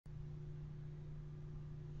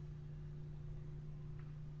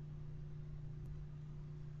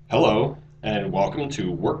Hello, and welcome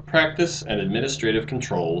to Work Practice and Administrative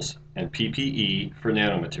Controls and PPE for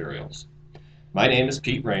Nanomaterials. My name is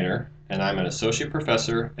Pete Rayner, and I'm an Associate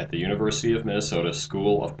Professor at the University of Minnesota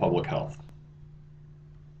School of Public Health.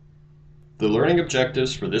 The learning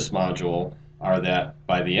objectives for this module are that,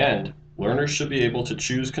 by the end, learners should be able to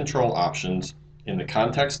choose control options in the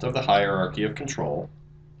context of the hierarchy of control,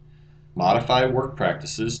 modify work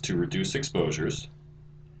practices to reduce exposures,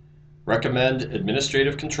 recommend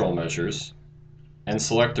administrative control measures, and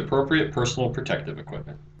select appropriate personal protective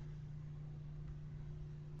equipment.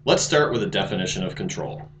 Let's start with a definition of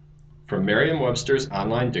control. From Merriam-Webster's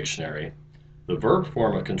online dictionary, the verb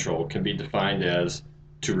form of control can be defined as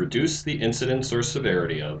to reduce the incidence or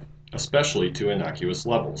severity of, especially to innocuous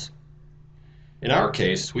levels. In our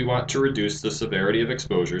case, we want to reduce the severity of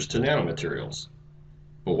exposures to nanomaterials.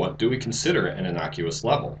 But what do we consider an innocuous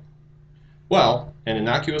level? Well, an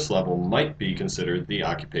innocuous level might be considered the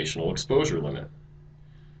occupational exposure limit.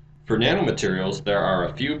 For nanomaterials, there are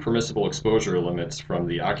a few permissible exposure limits from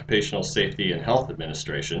the Occupational Safety and Health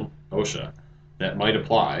Administration, OSHA, that might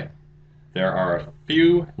apply. There are a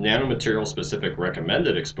few nanomaterial-specific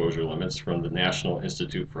recommended exposure limits from the National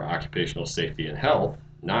Institute for Occupational Safety and Health,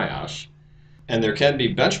 NIOSH, and there can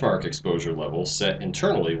be benchmark exposure levels set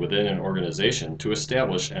internally within an organization to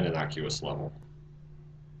establish an innocuous level.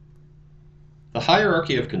 The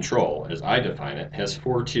hierarchy of control, as I define it, has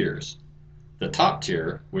four tiers. The top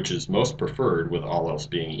tier, which is most preferred with all else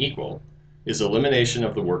being equal, is elimination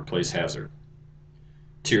of the workplace hazard.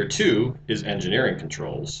 Tier 2 is engineering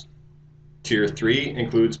controls. Tier 3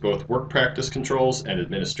 includes both work practice controls and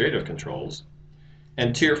administrative controls.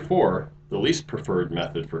 And Tier 4, the least preferred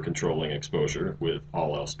method for controlling exposure with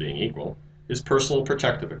all else being equal, is personal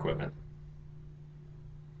protective equipment.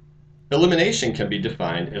 Elimination can be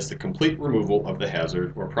defined as the complete removal of the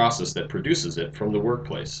hazard or process that produces it from the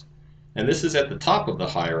workplace. And this is at the top of the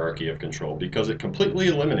hierarchy of control because it completely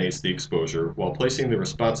eliminates the exposure while placing the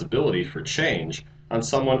responsibility for change on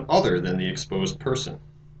someone other than the exposed person.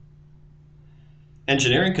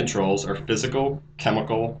 Engineering controls are physical,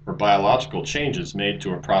 chemical, or biological changes made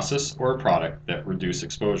to a process or a product that reduce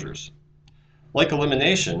exposures. Like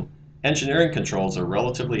elimination, engineering controls are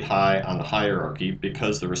relatively high on the hierarchy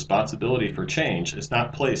because the responsibility for change is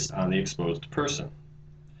not placed on the exposed person.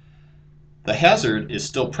 The hazard is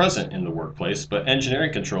still present in the workplace, but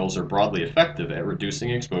engineering controls are broadly effective at reducing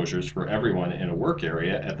exposures for everyone in a work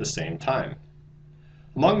area at the same time.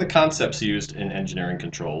 Among the concepts used in engineering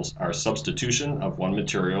controls are substitution of one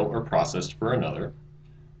material or process for another,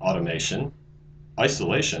 automation,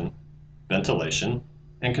 isolation, ventilation,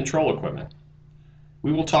 and control equipment.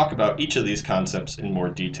 We will talk about each of these concepts in more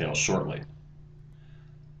detail shortly.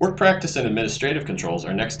 Work practice and administrative controls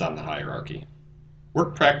are next on the hierarchy.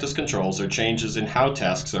 Work practice controls are changes in how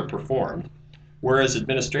tasks are performed, whereas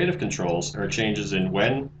administrative controls are changes in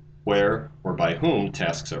when, where, or by whom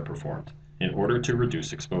tasks are performed, in order to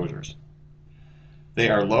reduce exposures. They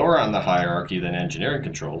are lower on the hierarchy than engineering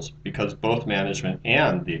controls because both management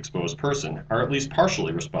and the exposed person are at least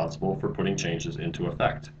partially responsible for putting changes into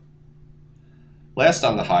effect. Last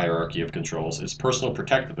on the hierarchy of controls is personal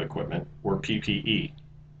protective equipment, or PPE.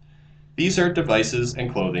 These are devices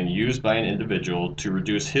and clothing used by an individual to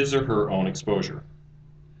reduce his or her own exposure.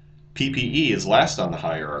 PPE is last on the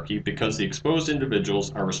hierarchy because the exposed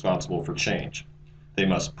individuals are responsible for change. They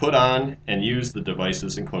must put on and use the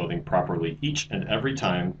devices and clothing properly each and every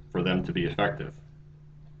time for them to be effective.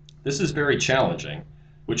 This is very challenging,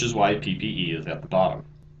 which is why PPE is at the bottom.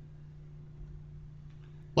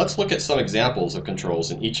 Let's look at some examples of controls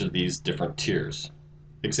in each of these different tiers.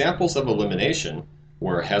 Examples of elimination,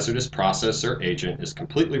 where a hazardous process or agent is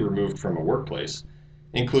completely removed from a workplace,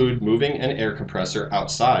 include moving an air compressor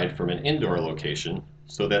outside from an indoor location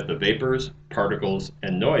so that the vapors, particles,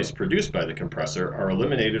 and noise produced by the compressor are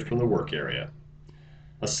eliminated from the work area.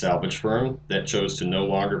 A salvage firm that chose to no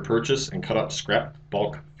longer purchase and cut up scrap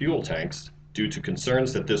bulk fuel tanks due to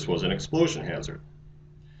concerns that this was an explosion hazard.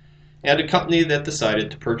 And a company that decided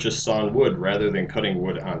to purchase sawn wood rather than cutting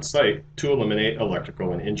wood on site to eliminate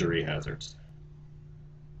electrical and injury hazards.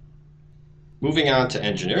 Moving on to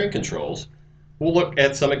engineering controls, we'll look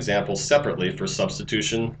at some examples separately for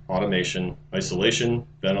substitution, automation, isolation,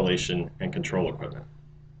 ventilation, and control equipment.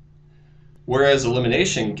 Whereas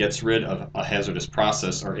elimination gets rid of a hazardous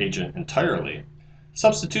process or agent entirely,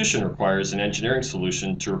 substitution requires an engineering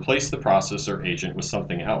solution to replace the process or agent with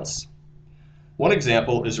something else. One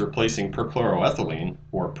example is replacing perchloroethylene,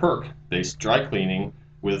 or PERC-based dry cleaning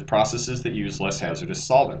with processes that use less hazardous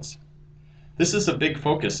solvents. This is a big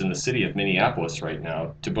focus in the city of Minneapolis right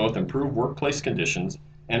now to both improve workplace conditions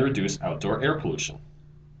and reduce outdoor air pollution.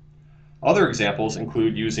 Other examples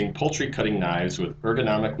include using poultry cutting knives with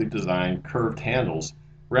ergonomically designed curved handles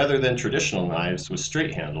rather than traditional knives with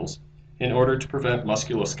straight handles in order to prevent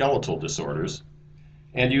musculoskeletal disorders,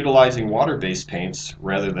 and utilizing water-based paints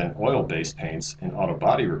rather than oil-based paints in auto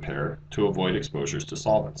body repair to avoid exposures to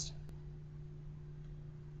solvents.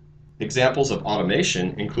 Examples of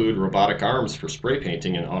automation include robotic arms for spray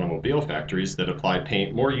painting in automobile factories that apply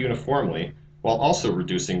paint more uniformly while also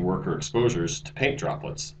reducing worker exposures to paint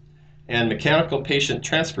droplets, and mechanical patient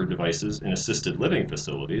transfer devices in assisted living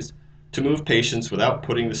facilities to move patients without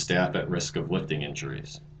putting the staff at risk of lifting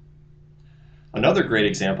injuries. Another great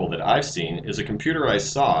example that I've seen is a computerized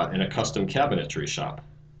saw in a custom cabinetry shop.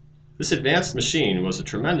 This advanced machine was a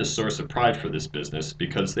tremendous source of pride for this business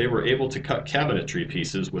because they were able to cut cabinetry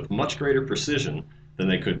pieces with much greater precision than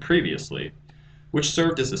they could previously, which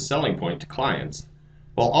served as a selling point to clients,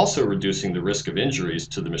 while also reducing the risk of injuries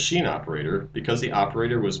to the machine operator because the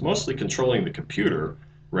operator was mostly controlling the computer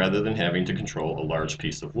rather than having to control a large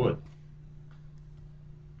piece of wood.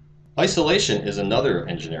 Isolation is another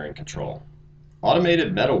engineering control.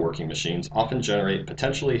 Automated metalworking machines often generate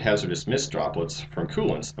potentially hazardous mist droplets from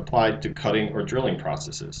coolants applied to cutting or drilling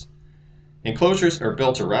processes. Enclosures are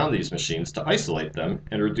built around these machines to isolate them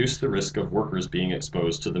and reduce the risk of workers being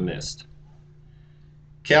exposed to the mist.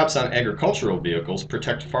 Cabs on agricultural vehicles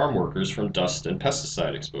protect farm workers from dust and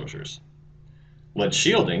pesticide exposures. Lead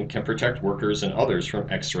shielding can protect workers and others from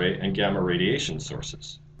X-ray and gamma radiation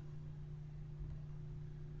sources.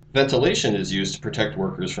 Ventilation is used to protect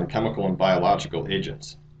workers from chemical and biological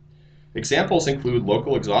agents. Examples include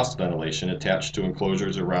local exhaust ventilation attached to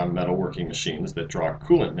enclosures around metalworking machines that draw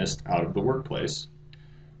coolant mist out of the workplace,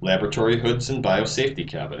 laboratory hoods and biosafety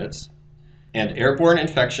cabinets, and airborne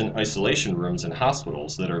infection isolation rooms in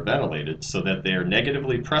hospitals that are ventilated so that they are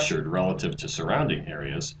negatively pressured relative to surrounding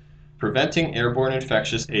areas, preventing airborne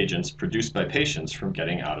infectious agents produced by patients from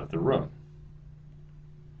getting out of the room.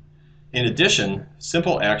 In addition,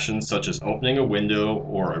 simple actions such as opening a window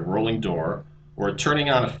or a rolling door or turning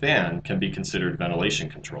on a fan can be considered ventilation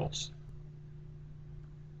controls.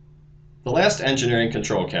 The last engineering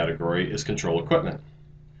control category is control equipment.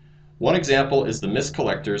 One example is the mist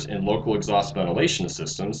collectors in local exhaust ventilation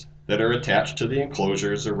systems that are attached to the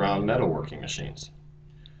enclosures around metalworking machines.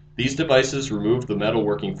 These devices remove the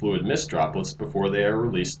metalworking fluid mist droplets before they are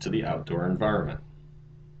released to the outdoor environment.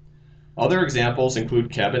 Other examples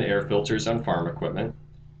include cabin air filters on farm equipment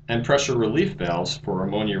and pressure relief valves for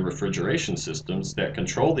ammonia refrigeration systems that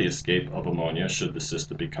control the escape of ammonia should the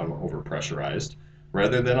system become overpressurized,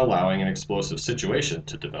 rather than allowing an explosive situation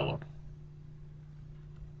to develop.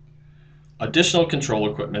 Additional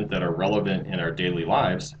control equipment that are relevant in our daily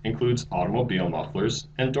lives includes automobile mufflers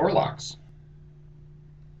and door locks.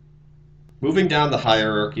 Moving down the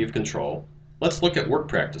hierarchy of control, let's look at work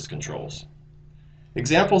practice controls.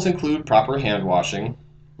 Examples include proper hand washing,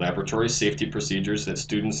 laboratory safety procedures that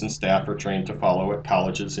students and staff are trained to follow at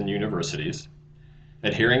colleges and universities,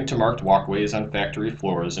 adhering to marked walkways on factory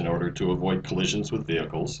floors in order to avoid collisions with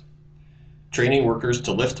vehicles, training workers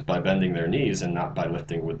to lift by bending their knees and not by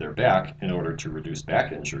lifting with their back in order to reduce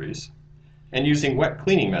back injuries, and using wet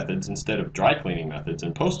cleaning methods instead of dry cleaning methods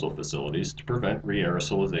in postal facilities to prevent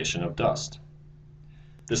re-aerosolization of dust.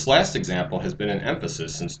 This last example has been an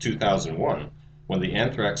emphasis since 2001, when the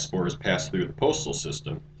anthrax spores passed through the postal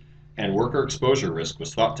system, and worker exposure risk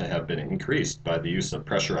was thought to have been increased by the use of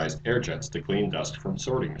pressurized air jets to clean dust from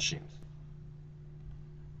sorting machines.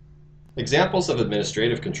 Examples of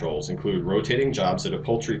administrative controls include rotating jobs at a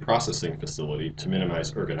poultry processing facility to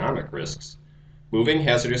minimize ergonomic risks, moving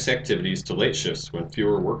hazardous activities to late shifts when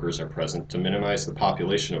fewer workers are present to minimize the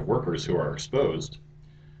population of workers who are exposed,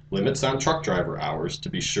 limits on truck driver hours to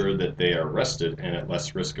be sure that they are rested and at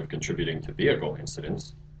less risk of contributing to vehicle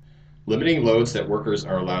incidents, limiting loads that workers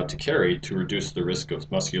are allowed to carry to reduce the risk of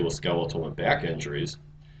musculoskeletal and back injuries,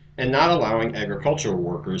 and not allowing agricultural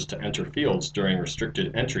workers to enter fields during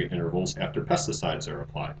restricted entry intervals after pesticides are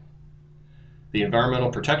applied. The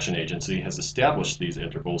Environmental Protection Agency has established these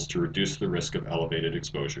intervals to reduce the risk of elevated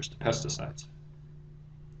exposures to pesticides.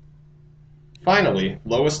 Finally,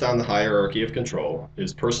 lowest on the hierarchy of control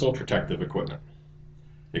is personal protective equipment.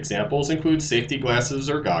 Examples include safety glasses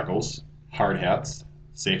or goggles, hard hats,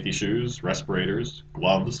 safety shoes, respirators,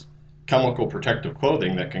 gloves, chemical protective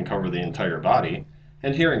clothing that can cover the entire body,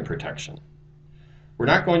 and hearing protection. We're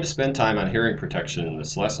not going to spend time on hearing protection in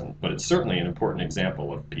this lesson, but it's certainly an important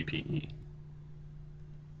example of PPE.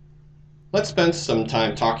 Let's spend some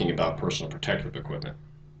time talking about personal protective equipment,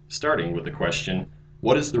 starting with the question,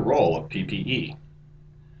 what is the role of PPE?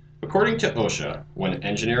 According to OSHA, when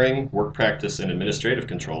engineering, work practice, and administrative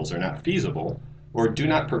controls are not feasible, or do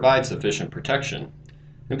not provide sufficient protection,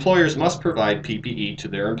 employers must provide PPE to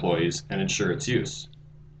their employees and ensure its use.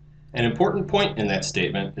 An important point in that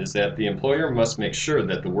statement is that the employer must make sure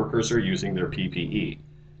that the workers are using their PPE.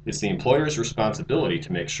 It's the employer's responsibility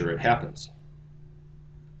to make sure it happens.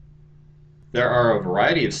 There are a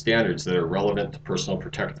variety of standards that are relevant to personal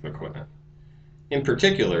protective equipment. In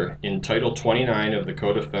particular, in Title 29 of the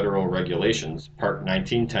Code of Federal Regulations, Part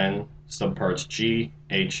 1910, Subparts G,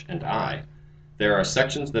 H, and I, there are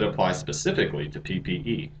sections that apply specifically to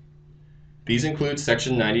PPE. These include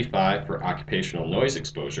Section 95 for occupational noise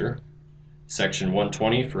exposure, Section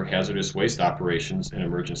 120 for hazardous waste operations and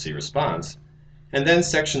emergency response, and then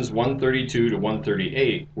Sections 132 to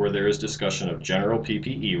 138 where there is discussion of general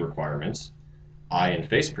PPE requirements, eye and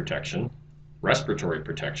face protection, respiratory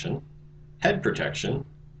protection, head protection,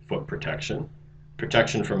 foot protection,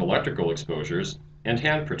 protection from electrical exposures, and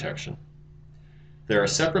hand protection. There are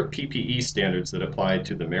separate PPE standards that apply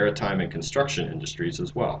to the maritime and construction industries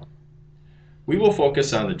as well. We will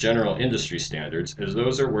focus on the general industry standards as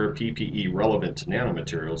those are where PPE relevant to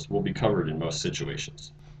nanomaterials will be covered in most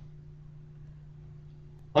situations.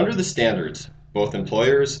 Under the standards, both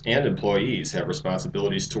employers and employees have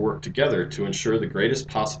responsibilities to work together to ensure the greatest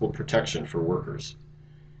possible protection for workers.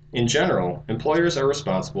 In general, employers are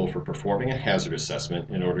responsible for performing a hazard assessment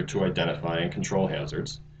in order to identify and control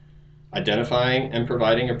hazards, identifying and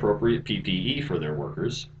providing appropriate PPE for their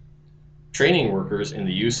workers, training workers in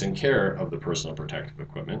the use and care of the personal protective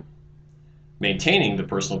equipment, maintaining the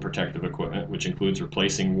personal protective equipment, which includes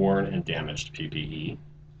replacing worn and damaged PPE,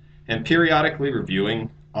 and periodically reviewing,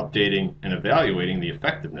 updating, and evaluating the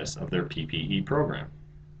effectiveness of their PPE program.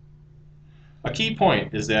 A key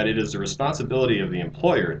point is that it is the responsibility of the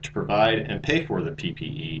employer to provide and pay for the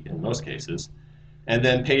PPE in most cases, and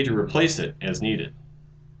then pay to replace it as needed.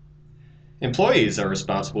 Employees are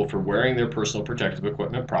responsible for wearing their personal protective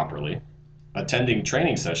equipment properly, attending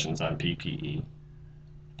training sessions on PPE,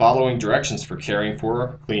 following directions for caring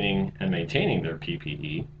for, cleaning, and maintaining their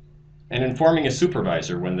PPE, and informing a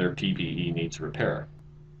supervisor when their PPE needs repair.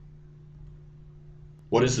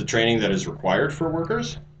 What is the training that is required for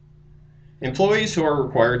workers? Employees who are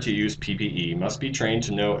required to use PPE must be trained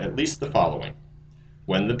to know at least the following: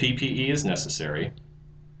 when the PPE is necessary,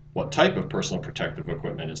 what type of personal protective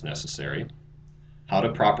equipment is necessary, how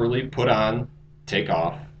to properly put on, take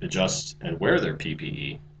off, adjust, and wear their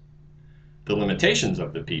PPE, the limitations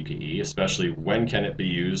of the PPE, especially when can it be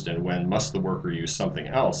used and when must the worker use something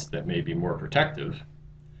else that may be more protective,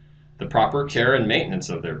 the proper care and maintenance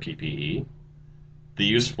of their PPE, the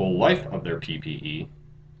useful life of their PPE,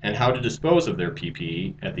 and how to dispose of their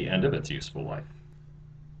PPE at the end of its useful life.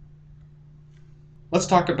 Let's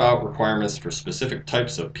talk about requirements for specific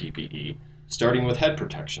types of PPE, starting with head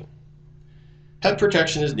protection. Head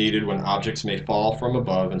protection is needed when objects may fall from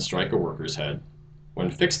above and strike a worker's head, when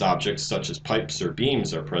fixed objects such as pipes or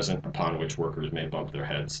beams are present upon which workers may bump their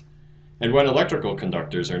heads, and when electrical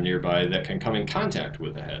conductors are nearby that can come in contact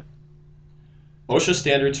with the head. OSHA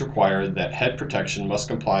standards require that head protection must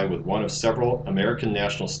comply with one of several American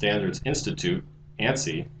National Standards Institute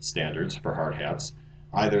 (ANSI) standards for hard hats,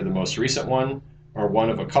 either the most recent one or one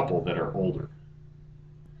of a couple that are older.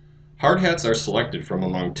 Hard hats are selected from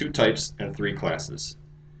among two types and three classes.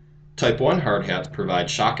 Type 1 hard hats provide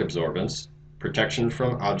shock absorbance, protection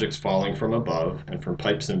from objects falling from above and from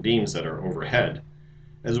pipes and beams that are overhead,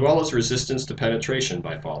 as well as resistance to penetration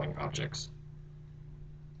by falling objects.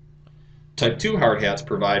 Type 2 hard hats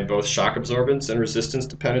provide both shock absorbance and resistance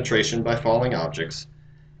to penetration by falling objects,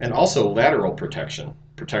 and also lateral protection,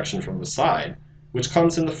 protection from the side, which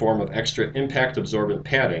comes in the form of extra impact absorbent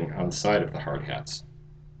padding on the side of the hard hats.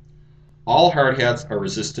 All hard hats are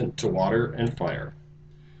resistant to water and fire.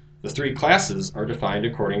 The three classes are defined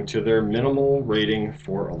according to their minimal rating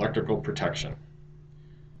for electrical protection.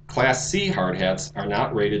 Class C hard hats are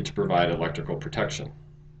not rated to provide electrical protection.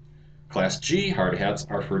 Class G hard hats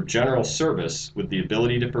are for general service with the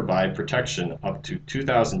ability to provide protection up to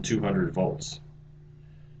 2,200 volts.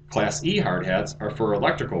 Class E hard hats are for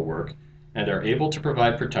electrical work and are able to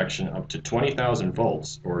provide protection up to 20,000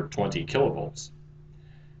 volts or 20 kilovolts.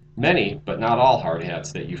 Many, but not all hard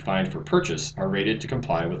hats that you find for purchase are rated to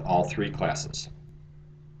comply with all three classes.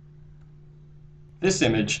 This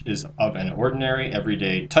image is of an ordinary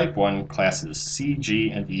everyday Type 1 classes C,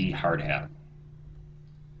 G, and E hard hat.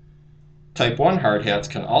 Type 1 hard hats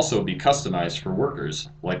can also be customized for workers,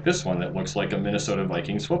 like this one that looks like a Minnesota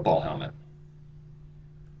Vikings football helmet.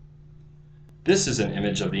 This is an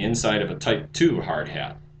image of the inside of a Type 2 hard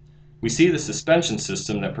hat. We see the suspension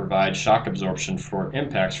system that provides shock absorption for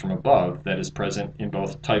impacts from above that is present in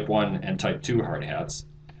both Type 1 and Type 2 hard hats,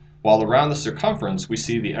 while around the circumference we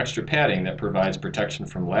see the extra padding that provides protection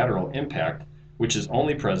from lateral impact, which is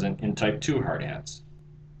only present in Type 2 hard hats.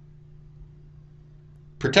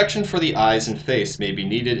 Protection for the eyes and face may be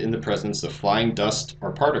needed in the presence of flying dust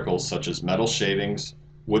or particles such as metal shavings,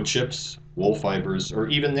 wood chips, wool fibers, or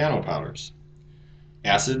even nanopowders.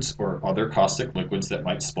 Acids or other caustic liquids that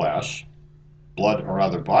might splash, blood or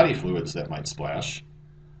other body fluids that might splash,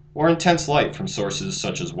 or intense light from sources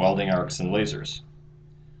such as welding arcs and lasers.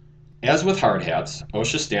 As with hard hats,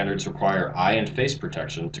 OSHA standards require eye and face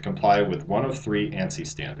protection to comply with one of three ANSI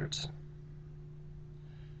standards.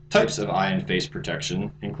 Types of eye and face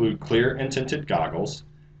protection include clear and tinted goggles,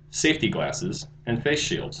 safety glasses, and face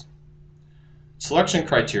shields. Selection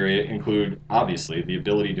criteria include, obviously, the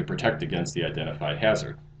ability to protect against the identified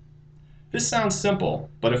hazard. This sounds simple,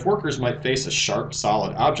 but if workers might face a sharp,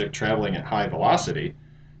 solid object traveling at high velocity,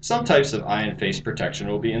 some types of eye and face protection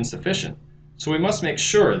will be insufficient, so we must make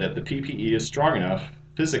sure that the PPE is strong enough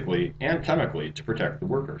physically and chemically to protect the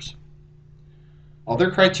workers. Other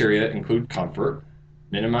criteria include comfort,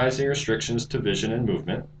 minimizing restrictions to vision and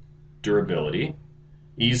movement, durability,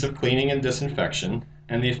 ease of cleaning and disinfection,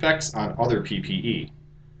 and the effects on other PPE.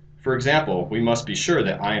 For example, we must be sure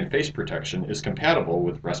that eye and face protection is compatible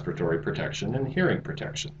with respiratory protection and hearing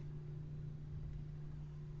protection.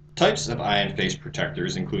 Types of eye and face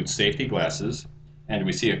protectors include safety glasses, and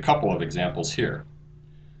we see a couple of examples here.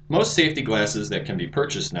 Most safety glasses that can be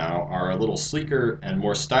purchased now are a little sleeker and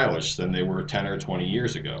more stylish than they were 10 or 20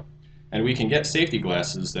 years ago, and we can get safety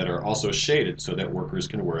glasses that are also shaded so that workers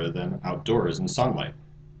can wear them outdoors in sunlight.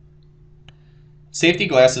 Safety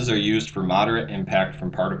glasses are used for moderate impact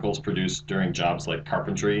from particles produced during jobs like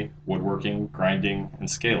carpentry, woodworking, grinding, and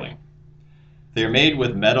scaling. They are made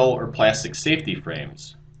with metal or plastic safety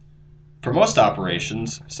frames. For most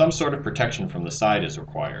operations, some sort of protection from the side is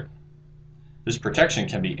required. This protection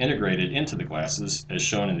can be integrated into the glasses, as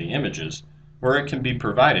shown in the images, or it can be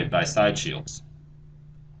provided by side shields.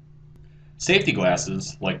 Safety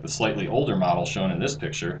glasses, like the slightly older model shown in this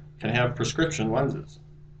picture, can have prescription lenses.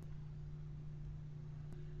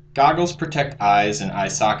 Goggles protect eyes and eye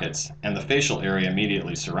sockets and the facial area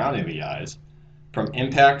immediately surrounding the eyes from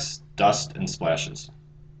impacts, dust, and splashes.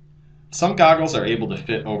 Some goggles are able to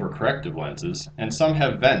fit over corrective lenses, and some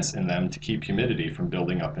have vents in them to keep humidity from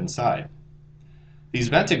building up inside. These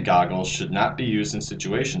vented goggles should not be used in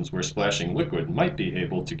situations where splashing liquid might be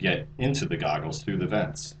able to get into the goggles through the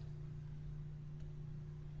vents.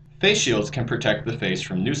 Face shields can protect the face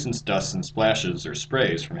from nuisance dust and splashes or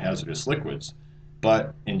sprays from hazardous liquids,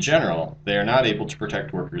 but in general, they are not able to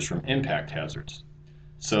protect workers from impact hazards,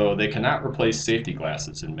 so they cannot replace safety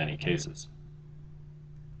glasses in many cases.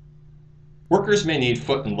 Workers may need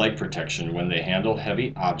foot and leg protection when they handle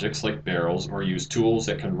heavy objects like barrels or use tools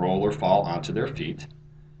that can roll or fall onto their feet,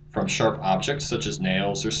 from sharp objects such as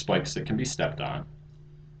nails or spikes that can be stepped on,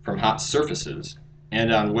 from hot surfaces,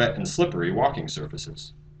 and on wet and slippery walking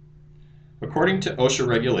surfaces. According to OSHA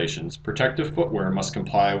regulations, protective footwear must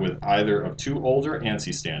comply with either of two older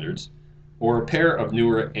ANSI standards or a pair of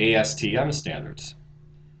newer ASTM standards.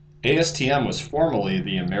 ASTM was formerly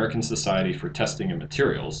the American Society for Testing and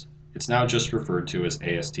Materials. It's now just referred to as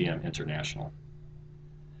ASTM International.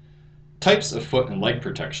 Types of foot and leg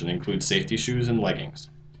protection include safety shoes and leggings.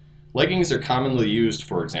 Leggings are commonly used,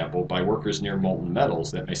 for example, by workers near molten metals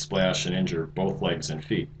that may splash and injure both legs and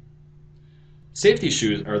feet. Safety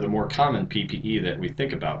shoes are the more common PPE that we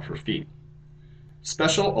think about for feet.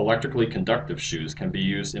 Special electrically conductive shoes can be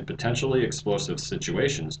used in potentially explosive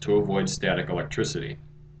situations to avoid static electricity.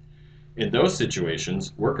 In those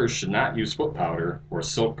situations, workers should not use foot powder or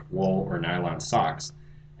silk, wool, or nylon socks,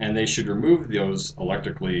 and they should remove those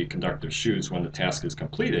electrically conductive shoes when the task is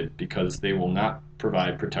completed because they will not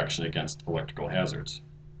provide protection against electrical hazards.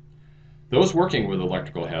 Those working with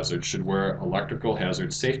electrical hazards should wear electrical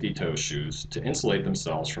hazard safety toe shoes to insulate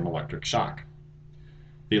themselves from electric shock.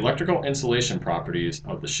 The electrical insulation properties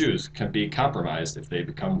of the shoes can be compromised if they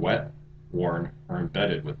become wet, worn, or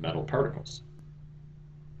embedded with metal particles.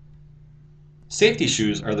 Safety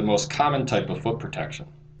shoes are the most common type of foot protection.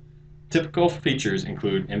 Typical features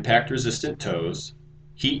include impact-resistant toes,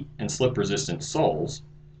 heat and slip-resistant soles,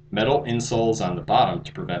 metal insoles on the bottom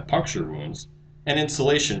to prevent puncture wounds, and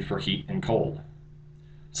insulation for heat and cold.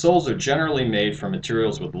 Soles are generally made from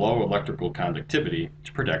materials with low electrical conductivity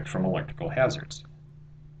to protect from electrical hazards.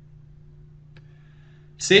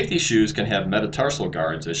 Safety shoes can have metatarsal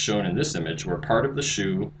guards as shown in this image, where part of the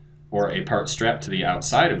shoe or a part strapped to the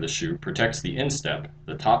outside of the shoe protects the instep,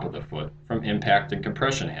 the top of the foot, from impact and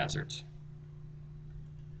compression hazards.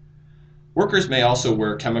 Workers may also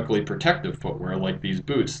wear chemically protective footwear like these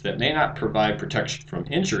boots that may not provide protection from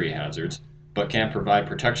injury hazards, but can provide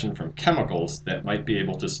protection from chemicals that might be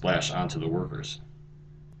able to splash onto the workers.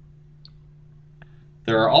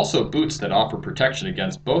 There are also boots that offer protection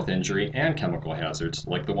against both injury and chemical hazards,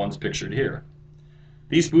 like the ones pictured here.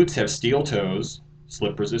 These boots have steel toes,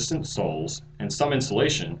 slip-resistant soles, and some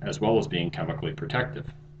insulation, as well as being chemically protective.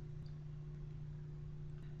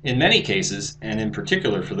 In many cases, and in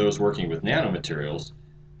particular for those working with nanomaterials,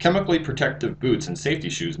 chemically protective boots and safety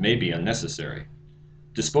shoes may be unnecessary.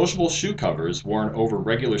 Disposable shoe covers worn over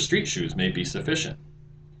regular street shoes may be sufficient.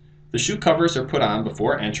 The shoe covers are put on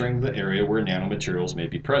before entering the area where nanomaterials may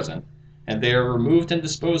be present, and they are removed and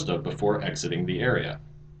disposed of before exiting the area.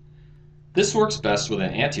 This works best with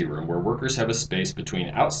an anteroom where workers have a space between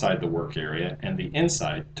outside the work area and the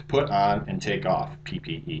inside to put on and take off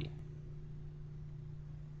PPE.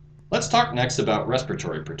 Let's talk next about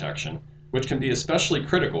respiratory protection, which can be especially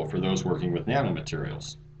critical for those working with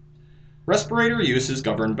nanomaterials. Respirator use is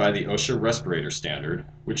governed by the OSHA Respirator Standard,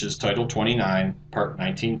 which is Title 29, Part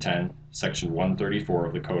 1910, Section 134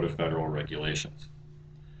 of the Code of Federal Regulations.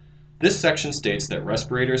 This section states that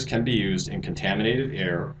respirators can be used in contaminated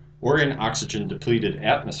air or in oxygen-depleted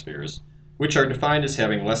atmospheres, which are defined as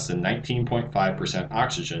having less than 19.5%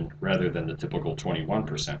 oxygen rather than the typical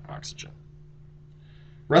 21% oxygen.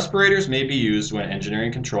 Respirators may be used when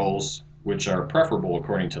engineering controls, which are preferable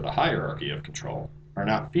according to the hierarchy of control, are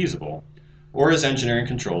not feasible, or as engineering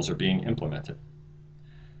controls are being implemented.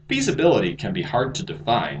 Feasibility can be hard to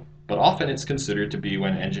define, but often it's considered to be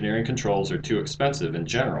when engineering controls are too expensive in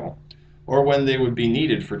general, or when they would be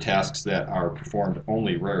needed for tasks that are performed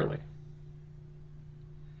only rarely.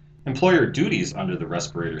 Employer duties under the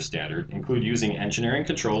respirator standard include using engineering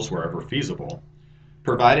controls wherever feasible,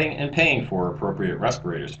 providing and paying for appropriate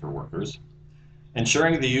respirators for workers,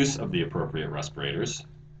 ensuring the use of the appropriate respirators,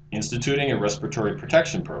 instituting a respiratory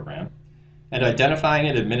protection program, and identifying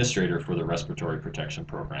an administrator for the respiratory protection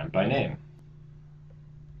program by name.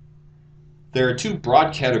 There are two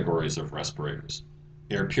broad categories of respirators: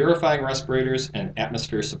 air-purifying respirators and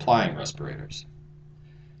atmosphere-supplying respirators.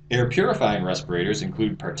 Air-purifying respirators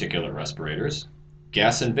include particulate respirators,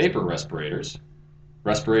 gas and vapor respirators,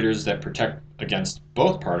 respirators that protect against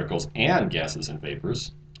both particles and gases and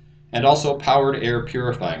vapors, and also powered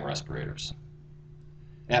air-purifying respirators.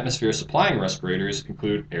 Atmosphere-supplying respirators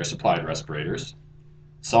include air-supplied respirators,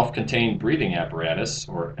 self-contained breathing apparatus,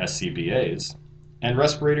 or SCBAs, and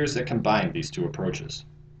respirators that combine these two approaches.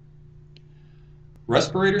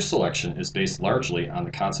 Respirator selection is based largely on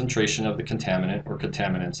the concentration of the contaminant or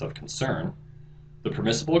contaminants of concern, the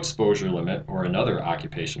permissible exposure limit or another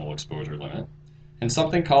occupational exposure limit, and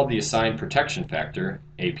something called the assigned protection factor,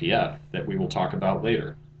 APF, that we will talk about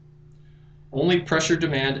later. Only pressure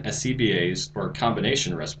demand SCBAs or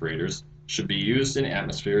combination respirators should be used in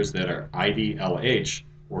atmospheres that are IDLH,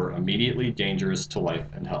 or immediately dangerous to life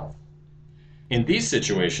and health. In these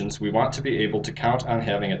situations, we want to be able to count on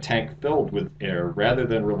having a tank filled with air rather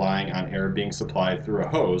than relying on air being supplied through a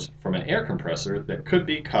hose from an air compressor that could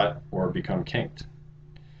be cut or become kinked.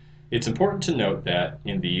 It's important to note that,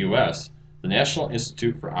 in the U.S., the National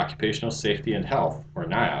Institute for Occupational Safety and Health, or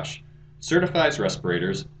NIOSH, certifies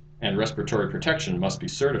respirators, and respiratory protection must be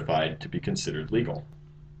certified to be considered legal.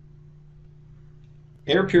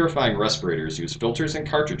 Air-purifying respirators use filters and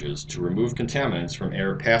cartridges to remove contaminants from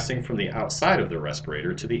air passing from the outside of the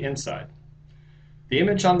respirator to the inside. The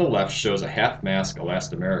image on the left shows a half-mask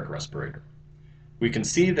elastomeric respirator. We can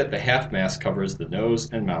see that the half-mask covers the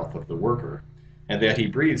nose and mouth of the worker, and that he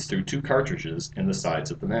breathes through two cartridges in the sides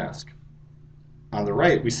of the mask. On the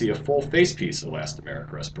right, we see a full facepiece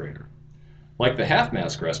elastomeric respirator. Like the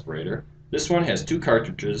half-mask respirator, this one has two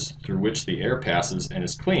cartridges through which the air passes and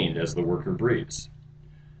is cleaned as the worker breathes.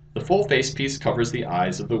 The full facepiece covers the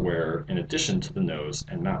eyes of the wearer in addition to the nose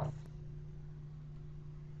and mouth.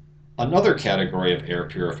 Another category of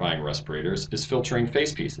air-purifying respirators is filtering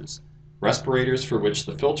facepieces, respirators for which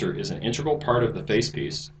the filter is an integral part of the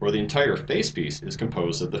facepiece, or the entire facepiece is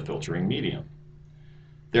composed of the filtering medium.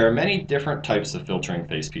 There are many different types of filtering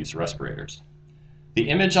facepiece respirators. The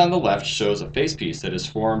image on the left shows a facepiece that is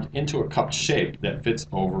formed into a cupped shape that fits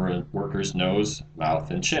over a worker's nose,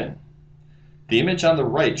 mouth, and chin. The image on the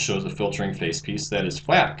right shows a filtering facepiece that is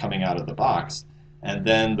flat coming out of the box, and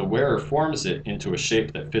then the wearer forms it into a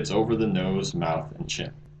shape that fits over the nose, mouth, and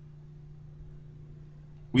chin.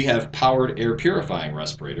 We have powered air-purifying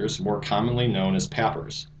respirators, more commonly known as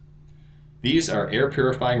PAPRs. These are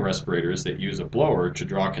air-purifying respirators that use a blower to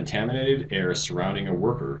draw contaminated air surrounding a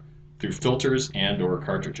worker through filters and/or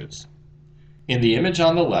cartridges. In the image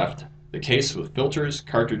on the left, The case with filters,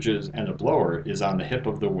 cartridges, and a blower is on the hip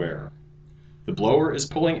of the wearer. The blower is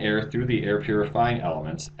pulling air through the air purifying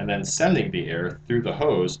elements and then sending the air through the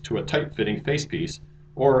hose to a tight-fitting facepiece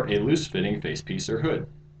or a loose-fitting facepiece or hood.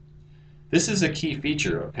 This is a key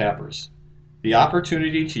feature of PAPRs. The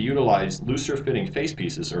opportunity to utilize looser-fitting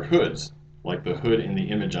facepieces or hoods, like the hood in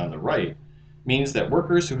the image on the right, means that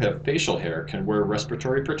workers who have facial hair can wear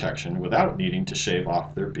respiratory protection without needing to shave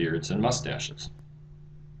off their beards and mustaches.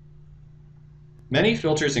 Many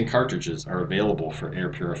filters and cartridges are available for air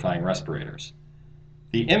purifying respirators.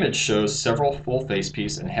 The image shows several full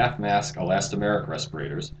facepiece and half-mask elastomeric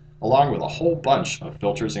respirators, along with a whole bunch of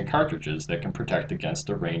filters and cartridges that can protect against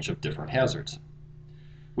a range of different hazards.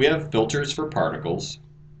 We have filters for particles,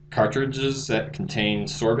 cartridges that contain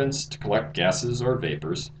sorbents to collect gases or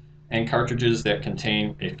vapors, and cartridges that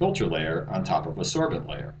contain a filter layer on top of a sorbent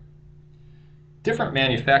layer. Different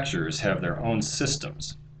manufacturers have their own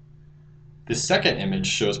systems. The second image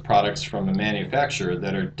shows products from a manufacturer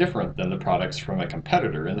that are different than the products from a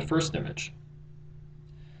competitor in the first image.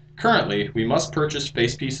 Currently, we must purchase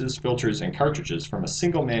facepieces, filters, and cartridges from a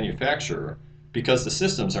single manufacturer because the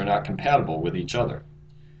systems are not compatible with each other.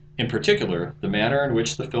 In particular, the manner in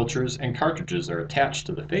which the filters and cartridges are attached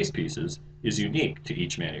to the facepieces is unique to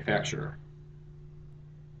each manufacturer.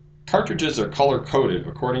 Cartridges are color-coded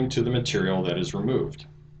according to the material that is removed.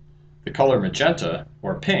 The color magenta,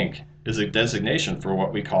 or pink, is a designation for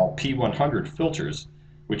what we call P100 filters,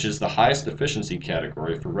 which is the highest efficiency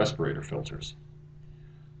category for respirator filters.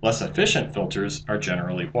 Less efficient filters are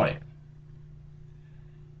generally white.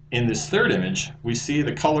 In this third image, we see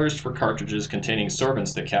the colors for cartridges containing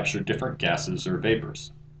sorbents that capture different gases or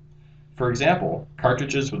vapors. For example,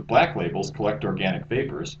 cartridges with black labels collect organic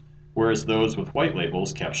vapors, whereas those with white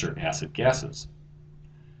labels capture acid gases.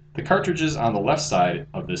 The cartridges on the left side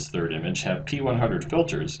of this third image have P100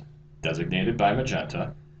 filters, designated by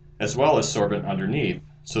magenta, as well as sorbent underneath,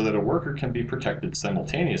 so that a worker can be protected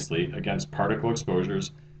simultaneously against particle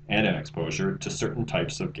exposures and an exposure to certain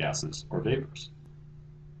types of gases or vapors.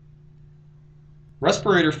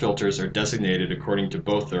 Respirator filters are designated according to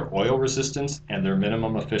both their oil resistance and their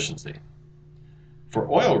minimum efficiency.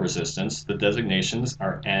 For oil resistance, the designations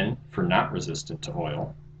are N for not resistant to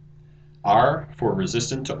oil, R for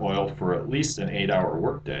resistant to oil for at least an 8-hour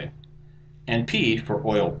workday, and P for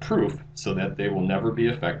oil proof so that they will never be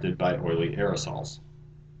affected by oily aerosols.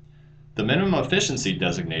 The minimum efficiency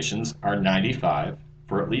designations are 95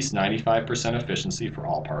 for at least 95% efficiency for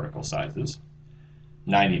all particle sizes,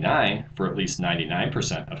 99 for at least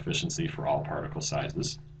 99% efficiency for all particle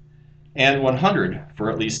sizes, and 100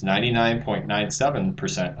 for at least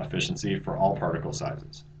 99.97% efficiency for all particle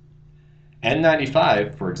sizes.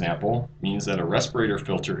 N95, for example, means that a respirator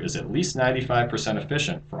filter is at least 95%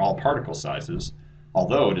 efficient for all particle sizes,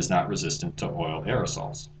 although it is not resistant to oil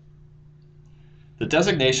aerosols. The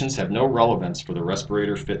designations have no relevance for the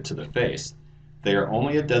respirator fit to the face. They are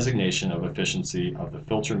only a designation of efficiency of the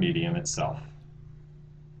filter medium itself.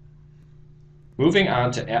 Moving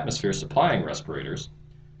on to atmosphere supplying respirators,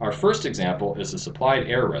 our first example is a supplied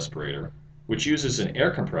air respirator, which uses an air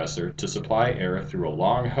compressor to supply air through a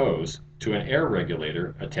long hose to an air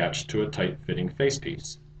regulator attached to a tight-fitting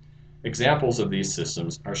facepiece. Examples of these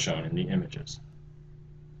systems are shown in the images.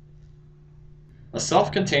 A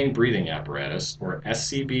self-contained breathing apparatus, or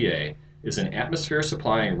SCBA, is an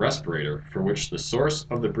atmosphere-supplying respirator for which the source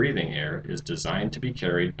of the breathing air is designed to be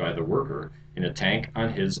carried by the worker in a tank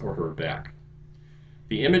on his or her back.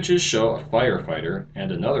 The images show a firefighter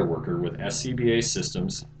and another worker with SCBA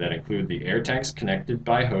systems that include the air tanks connected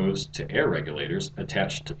by hose to air regulators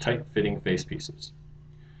attached to tight-fitting facepieces.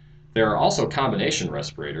 There are also combination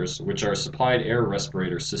respirators, which are supplied air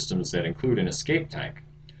respirator systems that include an escape tank,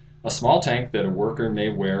 a small tank that a worker may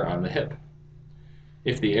wear on the hip.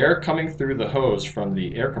 If the air coming through the hose from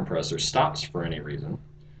the air compressor stops for any reason,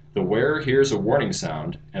 the wearer hears a warning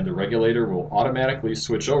sound and the regulator will automatically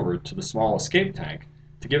switch over to the small escape tank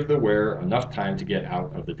to give the wearer enough time to get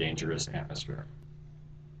out of the dangerous atmosphere.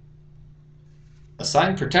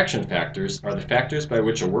 Assigned protection factors are the factors by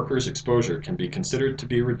which a worker's exposure can be considered to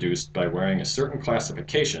be reduced by wearing a certain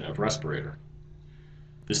classification of respirator.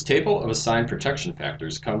 This table of assigned protection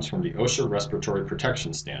factors comes from the OSHA Respiratory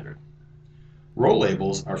Protection Standard. Row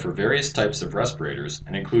labels are for various types of respirators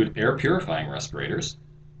and include air purifying respirators,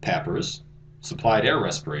 PAPRs, supplied air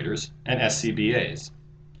respirators, and SCBAs.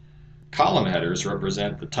 Column headers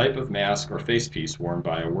represent the type of mask or facepiece worn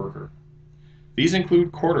by a worker. These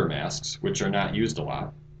include quarter masks, which are not used a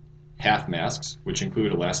lot, half masks, which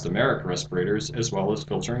include elastomeric respirators as well as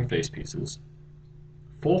filtering facepieces,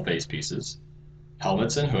 full facepieces,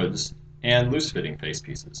 helmets and hoods, and loose-fitting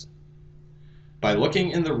facepieces. By looking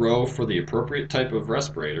in the row for the appropriate type of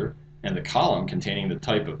respirator and the column containing the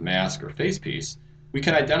type of mask or facepiece, we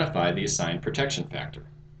can identify the assigned protection factor.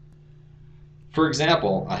 For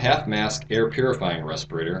example, a half-mask air-purifying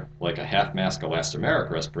respirator, like a half-mask elastomeric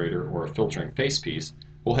respirator or a filtering facepiece,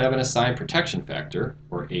 will have an assigned protection factor,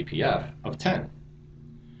 or APF, of 10.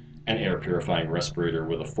 An air-purifying respirator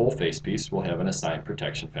with a full facepiece will have an assigned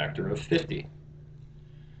protection factor of 50.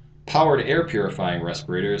 Powered air-purifying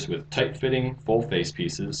respirators with tight-fitting full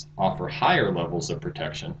facepieces offer higher levels of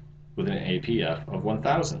protection with an APF of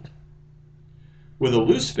 1000. With a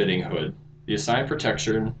loose-fitting hood, the assigned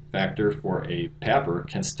protection factor for a PAPR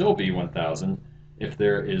can still be 1000 if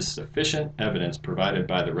there is sufficient evidence provided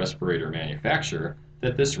by the respirator manufacturer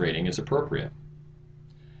that this rating is appropriate.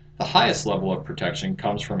 The highest level of protection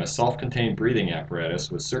comes from a self-contained breathing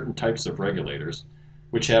apparatus with certain types of regulators,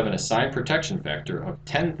 which have an assigned protection factor of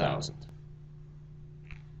 10,000.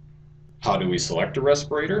 How do we select a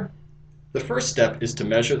respirator? The first step is to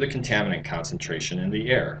measure the contaminant concentration in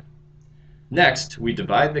the air. Next, we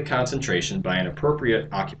divide the concentration by an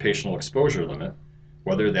appropriate occupational exposure limit,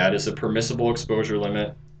 whether that is a permissible exposure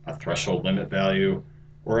limit, a threshold limit value,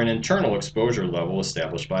 or an internal exposure level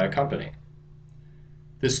established by a company.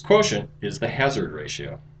 This quotient is the hazard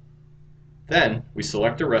ratio. Then, we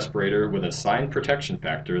select a respirator with an assigned protection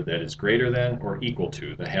factor that is greater than or equal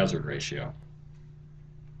to the hazard ratio.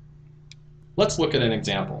 Let's look at an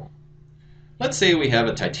example. Let's say we have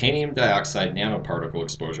a titanium dioxide nanoparticle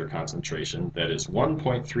exposure concentration that is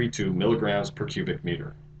 1.32 milligrams per cubic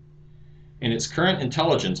meter. In its current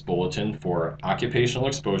intelligence bulletin for occupational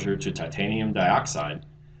exposure to titanium dioxide,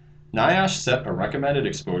 NIOSH set a recommended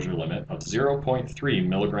exposure limit of 0.3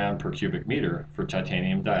 milligram per cubic meter for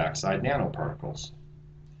titanium dioxide nanoparticles.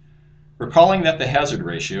 Recalling that the hazard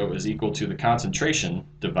ratio is equal to the concentration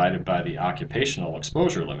divided by the occupational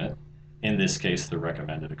exposure limit, in this case the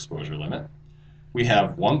recommended exposure limit, we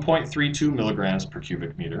have 1.32 milligrams per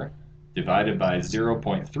cubic meter divided by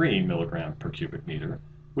 0.3 milligram per cubic meter,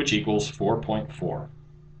 which equals 4.4.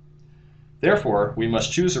 Therefore, we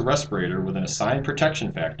must choose a respirator with an assigned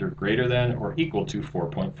protection factor greater than or equal to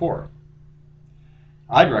 4.4.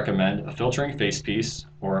 I'd recommend a filtering facepiece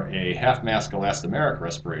or a half-mask elastomeric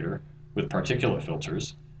respirator with particulate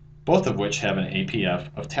filters, both of which have an APF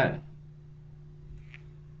of 10.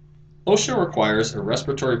 OSHA requires a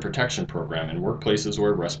respiratory protection program in workplaces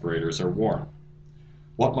where respirators are worn.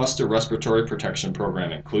 What must a respiratory protection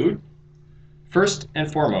program include? First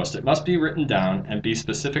and foremost, it must be written down and be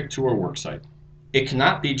specific to a worksite. It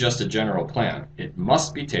cannot be just a general plan. It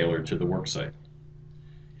must be tailored to the worksite.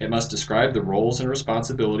 It must describe the roles and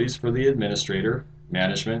responsibilities for the administrator,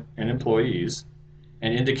 management, and employees,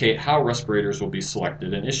 and indicate how respirators will be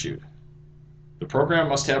selected and issued. The program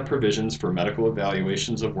must have provisions for medical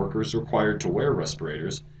evaluations of workers required to wear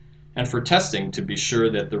respirators, and for testing to be sure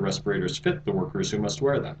that the respirators fit the workers who must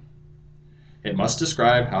wear them. It must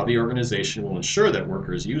describe how the organization will ensure that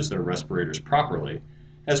workers use their respirators properly,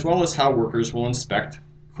 as well as how workers will inspect,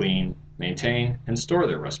 clean, maintain, and store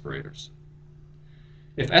their respirators.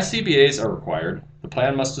 If SCBAs are required, the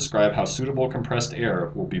plan must describe how suitable compressed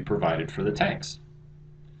air will be provided for the tanks.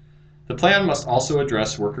 The plan must also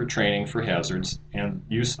address worker training for hazards and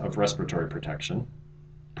use of respiratory protection,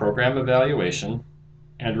 program evaluation,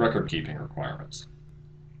 and record-keeping requirements.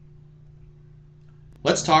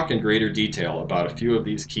 Let's talk in greater detail about a few of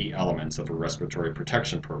these key elements of a respiratory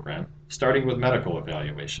protection program, starting with medical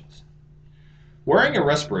evaluations. Wearing a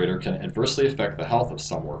respirator can adversely affect the health of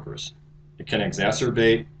some workers. It can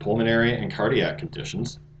exacerbate pulmonary and cardiac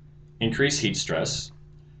conditions, increase heat stress,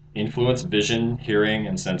 influence vision, hearing,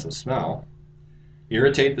 and sense of smell,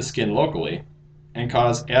 irritate the skin locally, and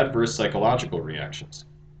cause adverse psychological reactions.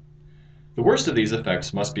 The worst of these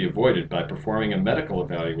effects must be avoided by performing a medical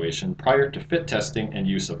evaluation prior to fit testing and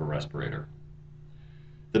use of a respirator.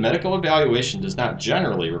 The medical evaluation does not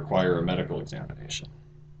generally require a medical examination.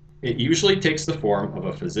 It usually takes the form of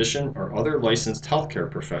a physician or other licensed healthcare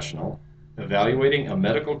professional evaluating a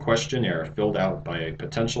medical questionnaire filled out by a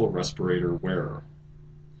potential respirator wearer.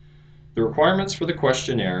 The requirements for the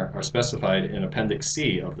questionnaire are specified in Appendix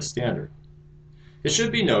C of the standard. It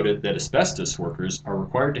should be noted that asbestos workers are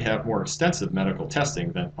required to have more extensive medical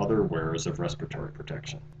testing than other wearers of respiratory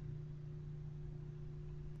protection.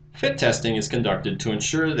 Fit testing is conducted to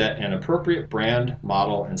ensure that an appropriate brand,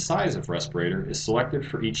 model, and size of respirator is selected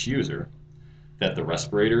for each user, that the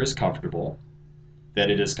respirator is comfortable,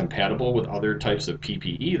 that it is compatible with other types of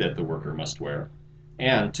PPE that the worker must wear,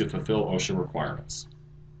 and to fulfill OSHA requirements.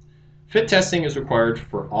 Fit testing is required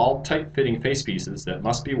for all tight-fitting facepieces that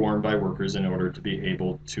must be worn by workers in order to be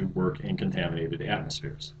able to work in contaminated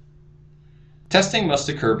atmospheres. Testing must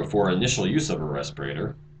occur before initial use of a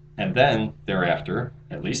respirator, and then thereafter,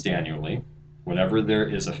 at least annually, whenever there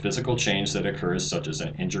is a physical change that occurs such as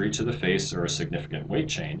an injury to the face or a significant weight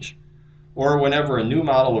change, or whenever a new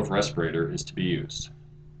model of respirator is to be used.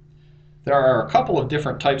 There are a couple of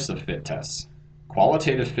different types of fit tests.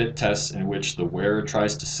 Qualitative fit tests in which the wearer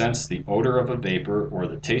tries to sense the odor of a vapor or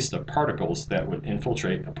the taste of particles that would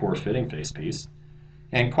infiltrate a poor fitting facepiece,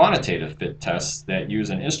 and quantitative fit tests that use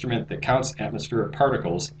an instrument that counts atmospheric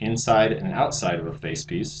particles inside and outside of a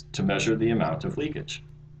facepiece to measure the amount of leakage.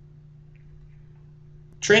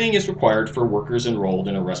 Training is required for workers enrolled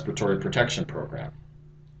in a respiratory protection program.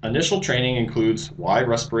 Initial training includes why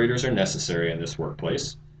respirators are necessary in this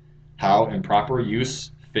workplace, how improper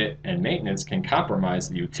use, fit, and maintenance can compromise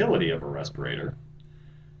the utility of a respirator,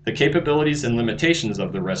 the capabilities and limitations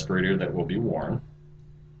of the respirator that will be worn,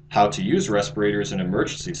 how to use respirators in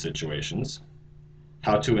emergency situations,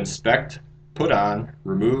 how to inspect, put on,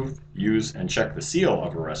 remove, use, and check the seal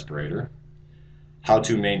of a respirator, how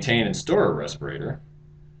to maintain and store a respirator,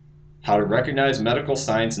 how to recognize medical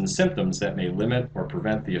signs and symptoms that may limit or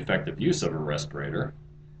prevent the effective use of a respirator,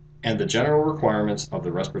 and the general requirements of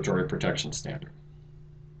the Respiratory Protection Standard.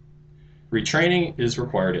 Retraining is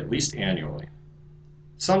required at least annually.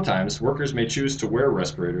 Sometimes workers may choose to wear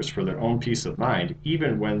respirators for their own peace of mind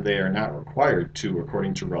even when they are not required to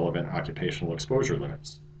according to relevant occupational exposure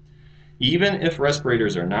limits. Even if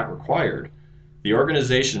respirators are not required, the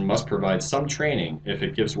organization must provide some training if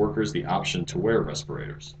it gives workers the option to wear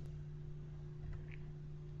respirators.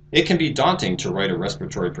 It can be daunting to write a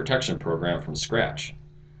respiratory protection program from scratch.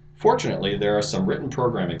 Fortunately, there are some written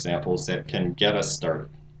program examples that can get us started.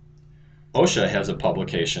 OSHA has a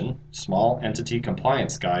publication, Small Entity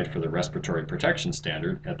Compliance Guide for the Respiratory Protection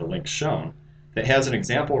Standard, at the links shown, that has an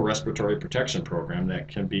example respiratory protection program that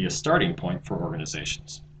can be a starting point for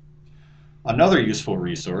organizations. Another useful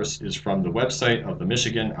resource is from the website of the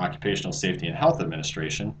Michigan Occupational Safety and Health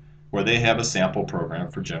Administration, where they have a sample program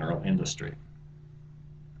for general industry.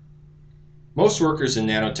 Most workers in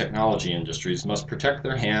nanotechnology industries must protect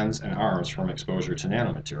their hands and arms from exposure to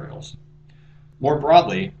nanomaterials. More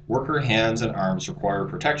broadly, worker hands and arms require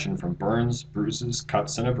protection from burns, bruises,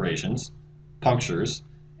 cuts, and abrasions, punctures,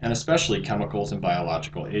 and especially chemicals and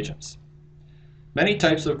biological agents. Many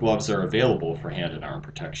types of gloves are available for hand and arm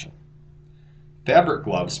protection. Fabric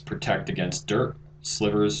gloves protect against dirt,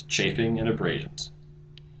 slivers, chafing, and abrasions.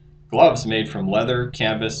 Gloves made from leather,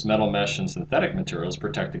 canvas, metal mesh, and synthetic materials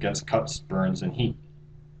protect against cuts, burns, and heat.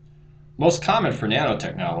 Most common for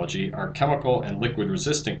nanotechnology are chemical and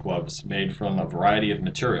liquid-resistant gloves made from a variety of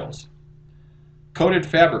materials. Coated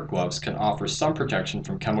fabric gloves can offer some protection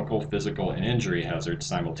from chemical, physical, and injury hazards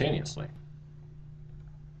simultaneously.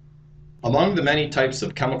 Among the many types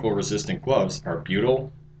of chemical-resistant gloves are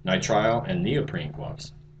butyl, nitrile, and neoprene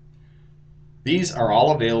gloves. These are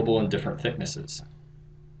all available in different thicknesses.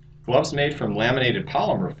 Gloves made from laminated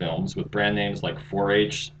polymer films with brand names like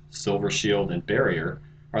 4H, Silver Shield, and Barrier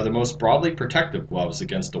are the most broadly protective gloves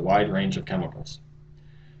against a wide range of chemicals.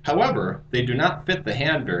 However, they do not fit the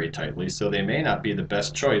hand very tightly, so they may not be the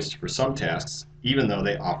best choice for some tasks, even though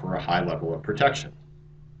they offer a high level of protection.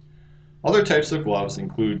 Other types of gloves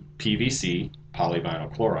include PVC,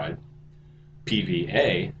 polyvinyl chloride,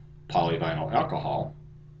 PVA, polyvinyl alcohol,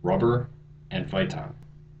 rubber, and Phyton.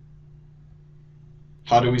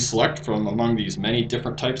 How do we select from among these many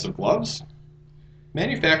different types of gloves?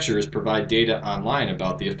 Manufacturers provide data online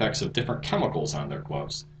about the effects of different chemicals on their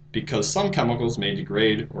gloves, because some chemicals may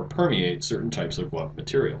degrade or permeate certain types of glove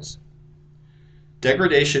materials.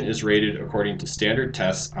 Degradation is rated according to standard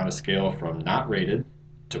tests on a scale from not rated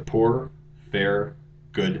to poor, fair,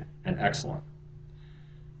 good, and excellent.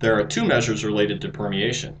 There are two measures related to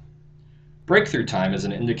permeation. Breakthrough time is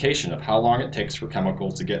an indication of how long it takes for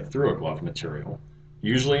chemicals to get through a glove material,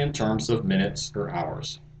 usually in terms of minutes or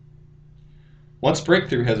hours. Once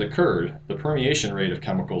breakthrough has occurred, the permeation rate of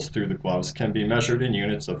chemicals through the gloves can be measured in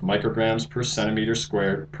units of micrograms per centimeter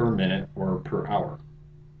squared per minute or per hour.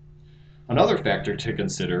 Another factor to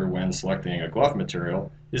consider when selecting a glove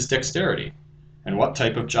material is dexterity and what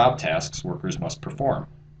type of job tasks workers must perform.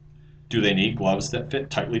 Do they need gloves that fit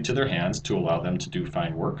tightly to their hands to allow them to do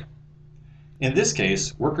fine work? In this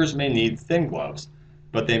case, workers may need thin gloves,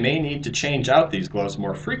 but they may need to change out these gloves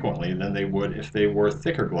more frequently than they would if they wore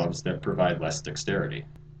thicker gloves that provide less dexterity.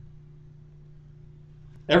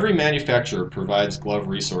 Every manufacturer provides glove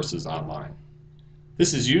resources online.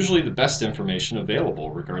 This is usually the best information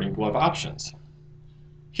available regarding glove options.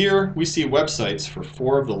 Here we see websites for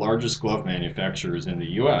 4 of the largest glove manufacturers in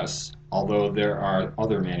the US, although there are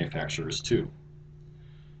other manufacturers too.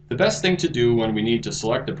 The best thing to do when we need to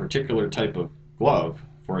select a particular type of glove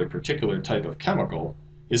for a particular type of chemical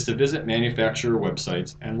is to visit manufacturer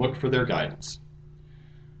websites and look for their guidance.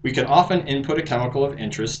 We can often input a chemical of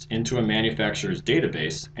interest into a manufacturer's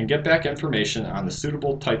database and get back information on the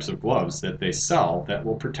suitable types of gloves that they sell that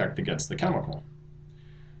will protect against the chemical.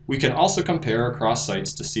 We can also compare across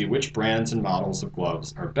sites to see which brands and models of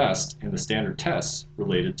gloves are best in the standard tests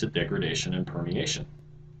related to degradation and permeation.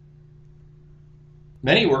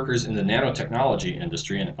 Many workers in the nanotechnology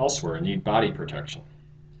industry and elsewhere need body protection.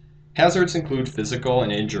 Hazards include physical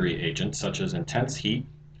and injury agents such as intense heat,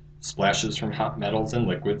 splashes from hot metals and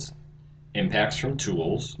liquids, impacts from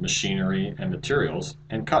tools, machinery, and materials,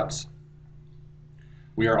 and cuts.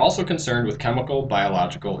 We are also concerned with chemical,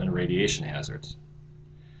 biological, and radiation hazards.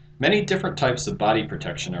 Many different types of body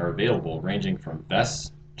protection are available, ranging from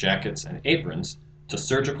vests, jackets, and aprons to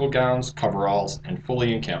surgical gowns, coveralls, and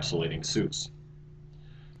fully encapsulating suits.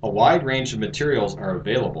 A wide range of materials are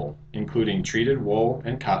available, including treated wool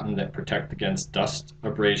and cotton that protect against dust,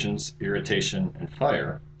 abrasions, irritation, and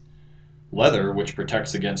fire, leather which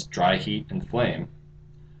protects against dry heat and flame,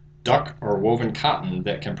 duck or woven cotton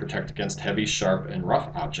that can protect against heavy, sharp, and rough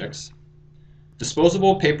objects,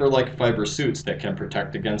 disposable paper-like fiber suits that can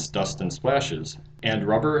protect against dust and splashes, and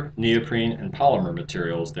rubber, neoprene, and polymer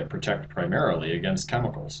materials that protect primarily against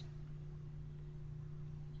chemicals.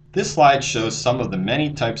 This slide shows some of the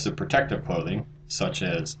many types of protective clothing, such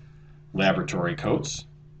as laboratory coats,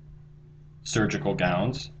 surgical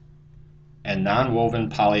gowns, and non-woven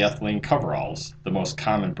polyethylene coveralls. The most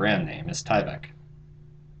common brand name is Tyvek.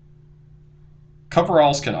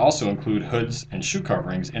 Coveralls can also include hoods and shoe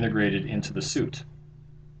coverings integrated into the suit.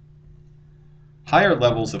 Higher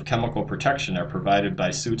levels of chemical protection are provided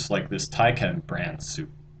by suits like this Tychem brand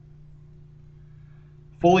suit.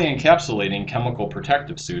 Fully encapsulating chemical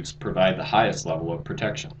protective suits provide the highest level of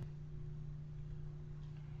protection.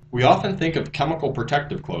 We often think of chemical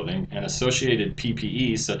protective clothing and associated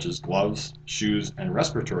PPE such as gloves, shoes, and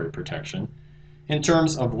respiratory protection in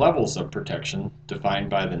terms of levels of protection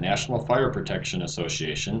defined by the National Fire Protection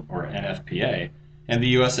Association, or NFPA, and the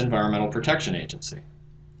U.S. Environmental Protection Agency.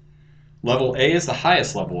 Level A is the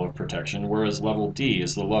highest level of protection, whereas Level D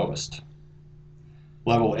is the lowest.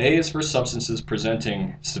 Level A is for substances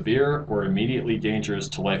presenting severe or immediately dangerous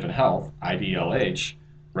to life and health, IDLH,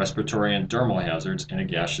 respiratory and dermal hazards in a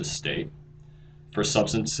gaseous state, for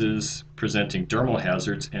substances presenting dermal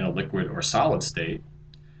hazards in a liquid or solid state,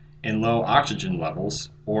 in low oxygen levels,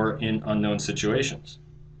 or in unknown situations.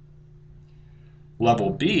 Level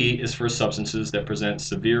B is for substances that present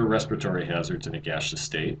severe respiratory hazards in a gaseous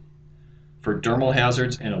state, for dermal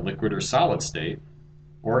hazards in a liquid or solid state,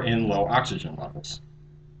 or in low oxygen levels.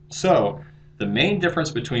 So, the main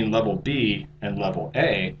difference between Level B and Level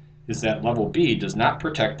A is that Level B does not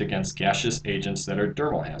protect against gaseous agents that are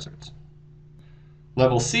dermal hazards.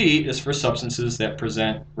 Level C is for substances that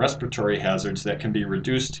present respiratory hazards that can be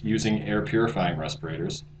reduced using air-purifying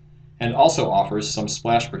respirators, and also offers some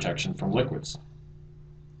splash protection from liquids.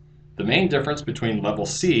 The main difference between Level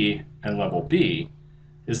C and Level B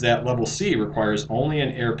is that Level C requires only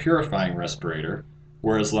an air-purifying respirator,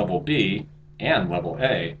 whereas Level B and Level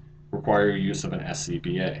A require use of an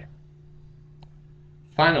SCBA.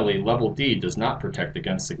 Finally, Level D does not protect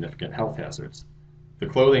against significant health hazards. The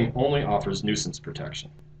clothing only offers nuisance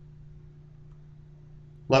protection.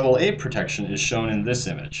 Level A protection is shown in this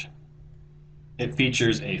image. It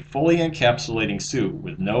features a fully encapsulating suit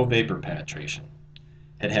with no vapor penetration.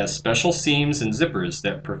 It has special seams and zippers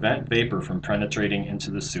that prevent vapor from penetrating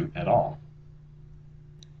into the suit at all.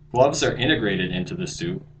 Gloves are integrated into the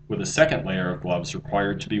suit, with a second layer of gloves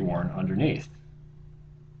required to be worn underneath.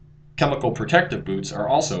 Chemical protective boots are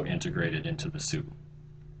also integrated into the suit.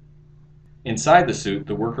 Inside the suit,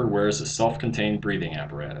 the worker wears a self-contained breathing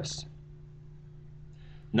apparatus.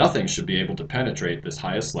 Nothing should be able to penetrate this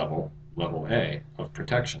highest level, Level A, of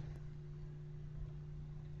protection.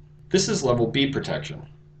 This is Level B protection.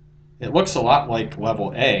 It looks a lot like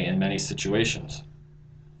Level A in many situations.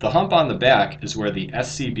 The hump on the back is where the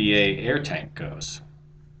SCBA air tank goes.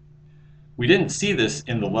 We didn't see this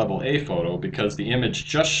in the Level A photo because the image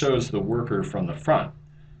just shows the worker from the front,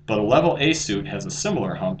 but a Level A suit has a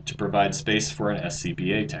similar hump to provide space for an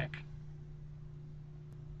SCBA tank.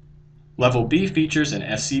 Level B features an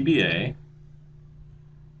SCBA,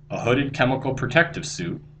 a hooded chemical protective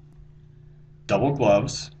suit, double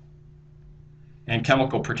gloves, and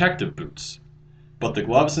chemical protective boots, but the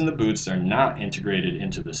gloves and the boots are not integrated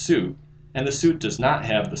into the suit, and the suit does not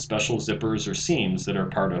have the special zippers or seams that are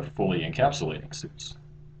part of fully encapsulating suits.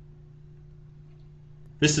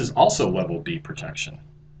 This is also Level B protection.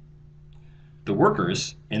 The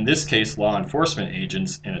workers, in this case law enforcement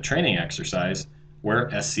agents in a training exercise, wear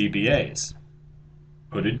SCBAs,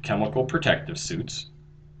 hooded chemical protective suits,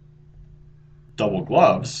 double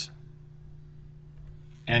gloves,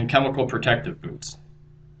 and chemical protective boots.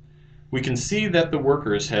 We can see that the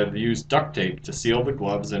workers have used duct tape to seal the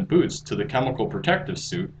gloves and boots to the chemical protective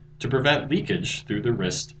suit to prevent leakage through the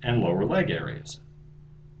wrist and lower leg areas.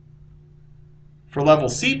 For level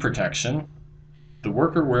C protection, the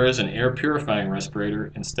worker wears an air purifying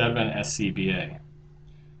respirator instead of an SCBA.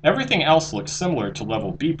 Everything else looks similar to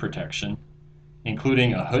level B protection,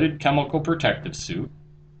 including a hooded chemical protective suit,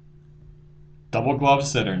 double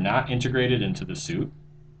gloves that are not integrated into the suit,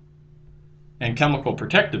 and chemical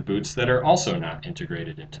protective boots that are also not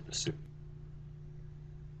integrated into the suit.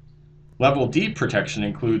 Level D protection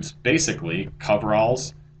includes basically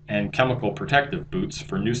coveralls and chemical protective boots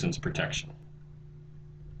for nuisance protection.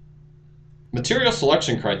 Material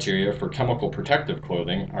selection criteria for chemical protective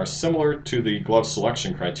clothing are similar to the glove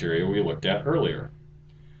selection criteria we looked at earlier.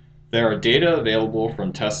 There are data available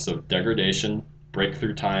from tests of degradation,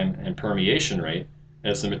 breakthrough time, and permeation rate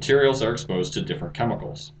as the materials are exposed to different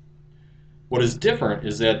chemicals. What is different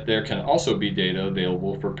is that there can also be data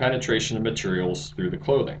available for penetration of materials through the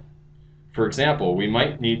clothing. For example, we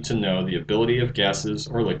might need to know the ability of gases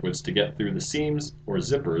or liquids to get through the seams or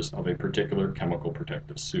zippers of a particular chemical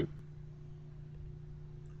protective suit.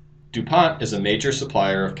 DuPont is a major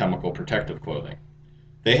supplier of chemical protective clothing.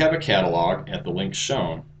 They have a catalog at the links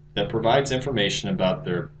shown that provides information about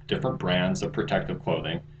their different brands of protective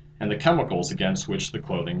clothing and the chemicals against which the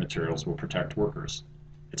clothing materials will protect workers.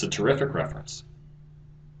 It's a terrific reference.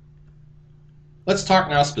 Let's talk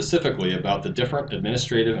now specifically about the different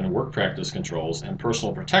administrative and work practice controls and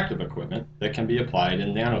personal protective equipment that can be applied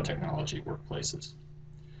in nanotechnology workplaces.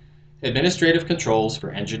 Administrative controls for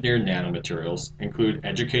engineered nanomaterials include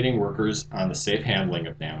educating workers on the safe handling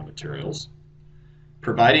of nanomaterials,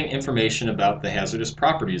 providing information about the hazardous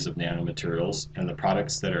properties of nanomaterials and the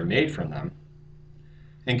products that are made from them,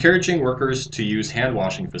 encouraging workers to use hand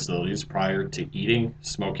washing facilities prior to eating,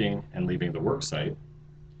 smoking, and leaving the work site,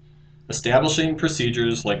 establishing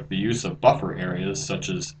procedures like the use of buffer areas such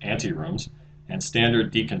as anterooms and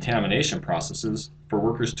standard decontamination processes for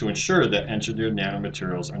workers to ensure that engineered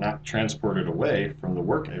nanomaterials are not transported away from the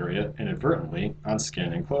work area inadvertently on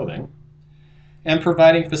skin and clothing, and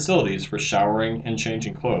providing facilities for showering and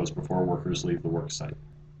changing clothes before workers leave the work site.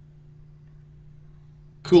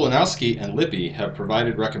 Kulinowski and Lippi have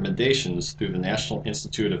provided recommendations through the National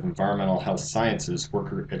Institute of Environmental Health Sciences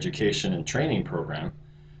Worker Education and Training Program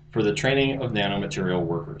for the training of nanomaterial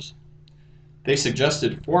workers. They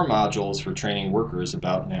suggested 4 modules for training workers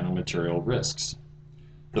about nanomaterial risks.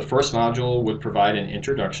 The first module would provide an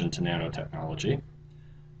introduction to nanotechnology.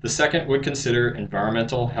 The second would consider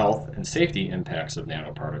environmental, health, and safety impacts of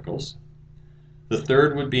nanoparticles. The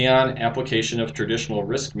third would be on application of traditional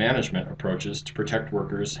risk management approaches to protect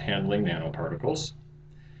workers handling nanoparticles.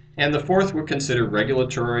 And the fourth would consider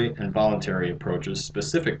regulatory and voluntary approaches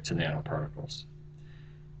specific to nanoparticles.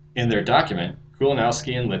 In their document,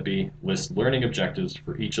 Kulinowski and Lippi list learning objectives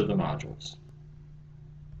for each of the modules.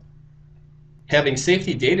 Having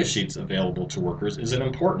safety data sheets available to workers is an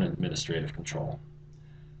important administrative control.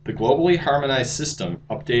 The globally harmonized system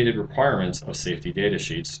updated requirements of safety data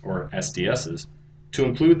sheets, or SDSs, to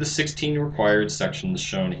include the 16 required sections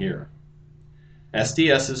shown here.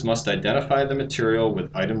 SDSs must identify the material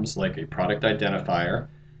with items like a product identifier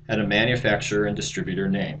and a manufacturer and distributor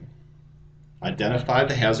name, identify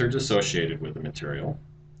the hazards associated with the material,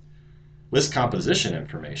 list composition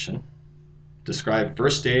information, describe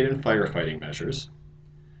first aid and firefighting measures,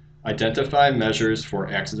 identify measures for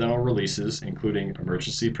accidental releases including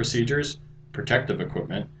emergency procedures, protective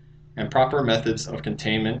equipment, and proper methods of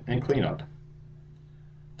containment and cleanup,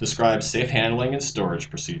 describe safe handling and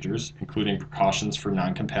storage procedures including precautions for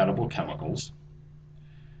non-compatible chemicals,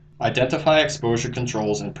 identify exposure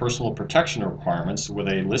controls and personal protection requirements with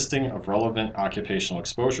a listing of relevant occupational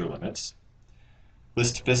exposure limits,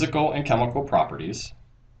 list physical and chemical properties,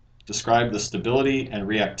 describe the stability and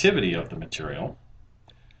reactivity of the material,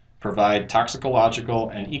 provide toxicological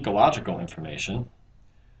and ecological information,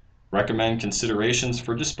 recommend considerations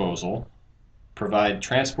for disposal, provide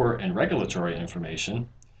transport and regulatory information,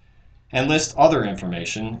 and list other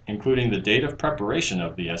information, including the date of preparation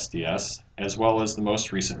of the SDS, as well as the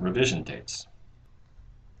most recent revision dates.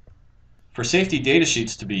 For safety data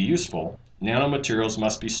sheets to be useful, nanomaterials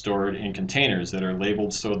must be stored in containers that are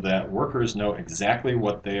labeled so that workers know exactly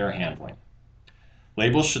what they are handling.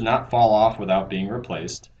 Labels should not fall off without being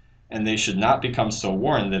replaced, and they should not become so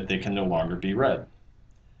worn that they can no longer be read.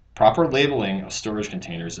 Proper labeling of storage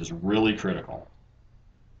containers is really critical.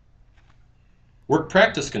 Work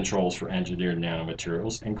practice controls for engineered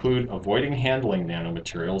nanomaterials include avoiding handling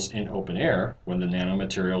nanomaterials in open air when the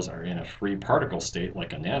nanomaterials are in a free particle state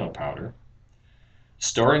like a nanopowder,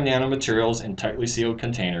 storing nanomaterials in tightly sealed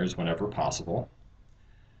containers whenever possible,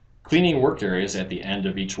 cleaning work areas at the end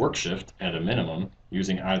of each work shift at a minimum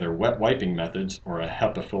using either wet wiping methods or a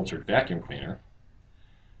HEPA-filtered vacuum cleaner,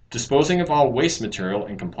 disposing of all waste material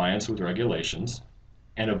in compliance with regulations,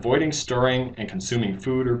 and avoiding storing and consuming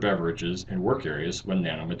food or beverages in work areas when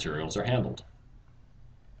nanomaterials are handled.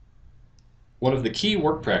 One of the key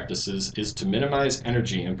work practices is to minimize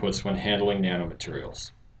energy inputs when handling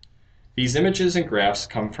nanomaterials. These images and graphs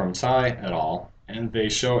come from Tsai et al., and they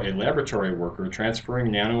show a laboratory worker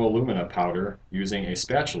transferring nanoalumina powder using a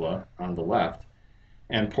spatula on the left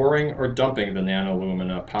and pouring or dumping the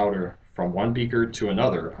nanoalumina powder from one beaker to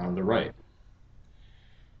another on the right.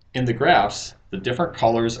 In the graphs, the different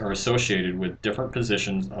colors are associated with different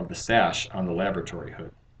positions of the sash on the laboratory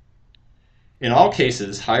hood. In all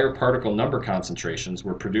cases, higher particle number concentrations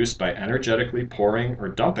were produced by energetically pouring or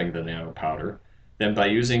dumping the nanopowder than by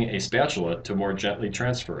using a spatula to more gently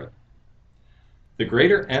transfer it. The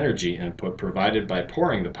greater energy input provided by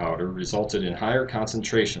pouring the powder resulted in higher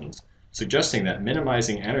concentrations, suggesting that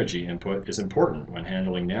minimizing energy input is important when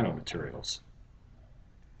handling nanomaterials.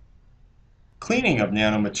 Cleaning of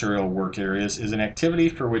nanomaterial work areas is an activity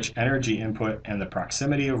for which energy input and the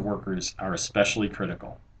proximity of workers are especially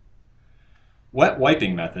critical. Wet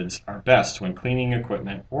wiping methods are best when cleaning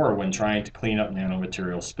equipment or when trying to clean up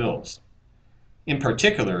nanomaterial spills. In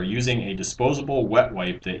particular, using a disposable wet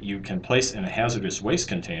wipe that you can place in a hazardous waste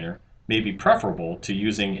container may be preferable to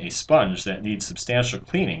using a sponge that needs substantial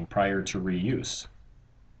cleaning prior to reuse.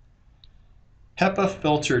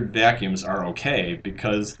 HEPA-filtered vacuums are okay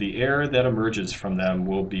because the air that emerges from them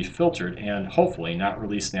will be filtered and hopefully not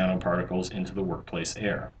release nanoparticles into the workplace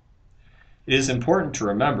air. It is important to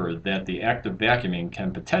remember that the act of vacuuming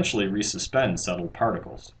can potentially resuspend settled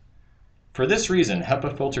particles. For this reason,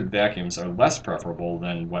 HEPA-filtered vacuums are less preferable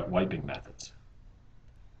than wet wiping methods.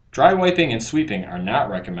 Dry wiping and sweeping are not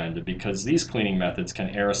recommended because these cleaning methods can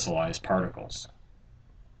aerosolize particles.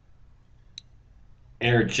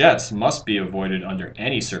 Air jets must be avoided under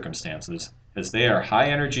any circumstances, as they are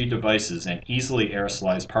high-energy devices and easily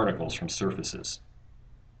aerosolize particles from surfaces.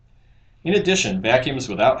 In addition, vacuums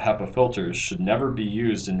without HEPA filters should never be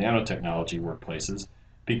used in nanotechnology workplaces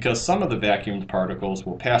because some of the vacuumed particles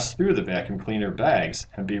will pass through the vacuum cleaner bags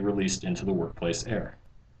and be released into the workplace air.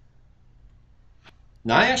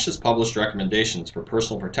 NIOSH has published recommendations for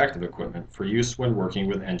personal protective equipment for use when working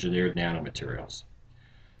with engineered nanomaterials.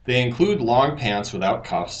 They include long pants without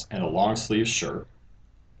cuffs and a long-sleeve shirt,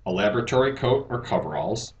 a laboratory coat or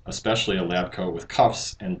coveralls, especially a lab coat with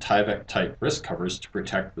cuffs and Tyvek-type wrist covers to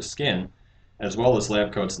protect the skin, as well as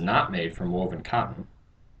lab coats not made from woven cotton,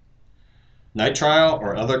 nitrile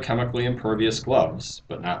or other chemically impervious gloves,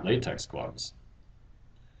 but not latex gloves,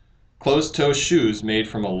 closed-toe shoes made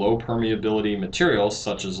from a low permeability material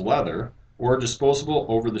such as leather, or disposable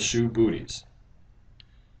over-the-shoe booties,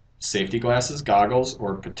 safety glasses, goggles,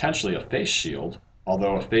 or potentially a face shield,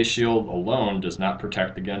 although a face shield alone does not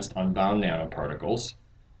protect against unbound nanoparticles,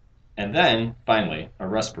 and then, finally, a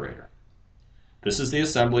respirator. This is the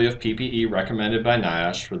assembly of PPE recommended by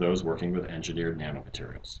NIOSH for those working with engineered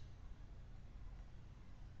nanomaterials.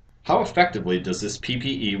 How effectively does this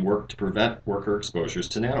PPE work to prevent worker exposures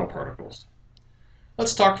to nanoparticles?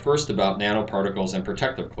 Let's talk first about nanoparticles and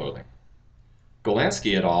protective clothing.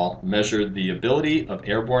 Golansky et al. Measured the ability of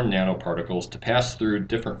airborne nanoparticles to pass through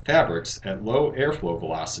different fabrics at low airflow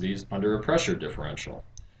velocities under a pressure differential,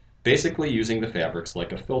 basically using the fabrics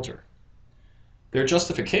like a filter. Their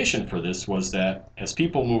justification for this was that as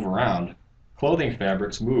people move around, clothing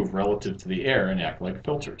fabrics move relative to the air and act like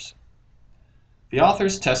filters. The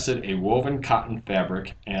authors tested a woven cotton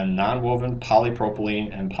fabric and non-woven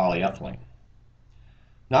polypropylene and polyethylene.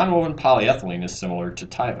 Non-woven polyethylene is similar to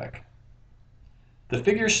Tyvek. The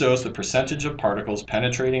figure shows the percentage of particles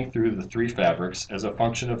penetrating through the three fabrics as a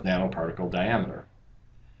function of nanoparticle diameter.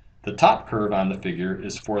 The top curve on the figure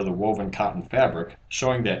is for the woven cotton fabric,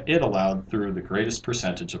 showing that it allowed through the greatest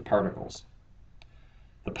percentage of particles.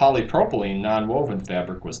 The polypropylene non-woven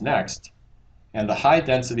fabric was next, and the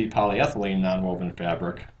high-density polyethylene non-woven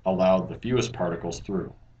fabric allowed the fewest particles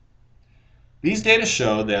through. These data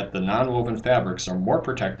show that the non-woven fabrics are more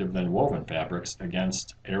protective than woven fabrics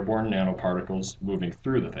against airborne nanoparticles moving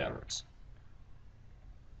through the fabrics.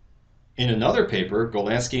 In another paper,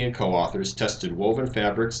 Golansky and co-authors tested woven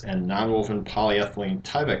fabrics and non-woven polyethylene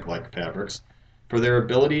Tyvek-like fabrics for their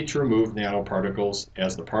ability to remove nanoparticles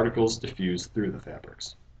as the particles diffuse through the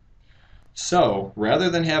fabrics. So, rather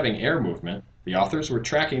than having air movement, the authors were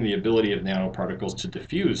tracking the ability of nanoparticles to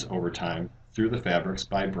diffuse over time through the fabrics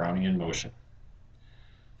by Brownian motion.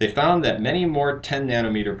 They found that many more 10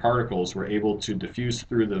 nanometer particles were able to diffuse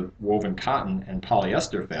through the woven cotton and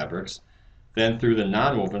polyester fabrics than through the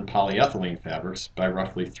non-woven polyethylene fabrics by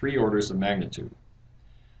roughly 3 orders of magnitude.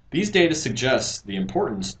 These data suggest the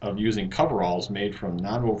importance of using coveralls made from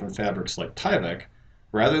non-woven fabrics like Tyvek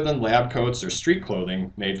rather than lab coats or street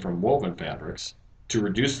clothing made from woven fabrics to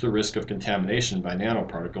reduce the risk of contamination by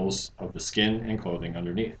nanoparticles of the skin and clothing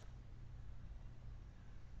underneath.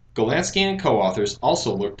 Golansky and co-authors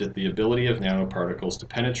also looked at the ability of nanoparticles to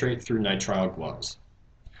penetrate through nitrile gloves.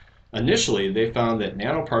 Initially, they found that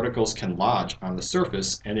nanoparticles can lodge on the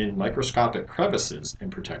surface and in microscopic crevices in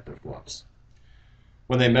protective gloves.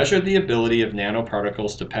 When they measured the ability of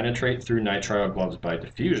nanoparticles to penetrate through nitrile gloves by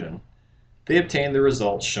diffusion, they obtained the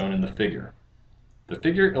results shown in the figure. The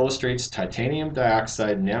figure illustrates titanium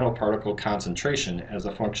dioxide nanoparticle concentration as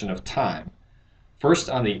a function of time, first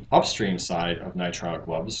on the upstream side of nitrile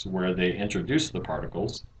gloves where they introduced the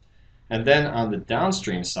particles, and then on the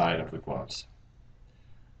downstream side of the gloves.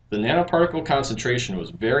 The nanoparticle concentration was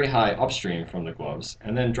very high upstream from the gloves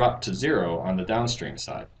and then dropped to 0 on the downstream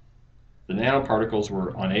side. The nanoparticles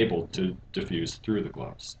were unable to diffuse through the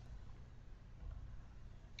gloves.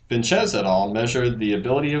 Vinchez et al. Measured the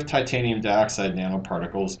ability of titanium dioxide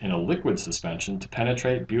nanoparticles in a liquid suspension to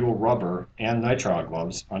penetrate butyl rubber and nitrile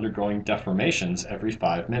gloves undergoing deformations every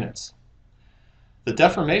 5 minutes. The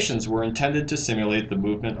deformations were intended to simulate the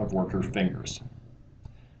movement of worker fingers.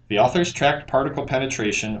 The authors tracked particle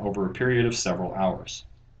penetration over a period of several hours.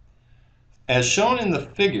 As shown in the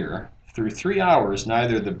figure, through 3 hours,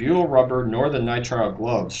 neither the butyl rubber nor the nitrile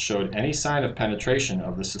gloves showed any sign of penetration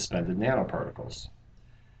of the suspended nanoparticles.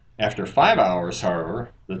 After 5 hours,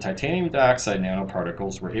 however, the titanium dioxide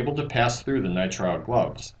nanoparticles were able to pass through the nitrile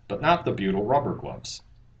gloves, but not the butyl rubber gloves.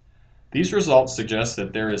 These results suggest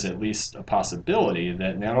that there is at least a possibility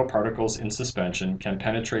that nanoparticles in suspension can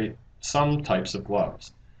penetrate some types of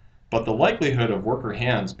gloves, but the likelihood of worker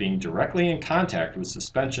hands being directly in contact with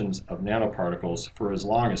suspensions of nanoparticles for as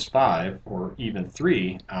long as 5 or even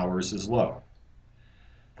 3 hours is low.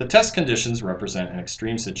 The test conditions represent an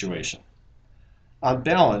extreme situation. On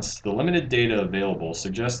balance, the limited data available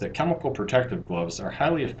suggests that chemical protective gloves are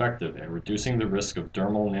highly effective at reducing the risk of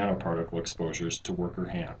dermal nanoparticle exposures to worker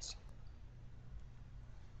hands.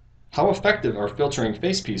 How effective are filtering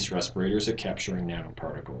facepiece respirators at capturing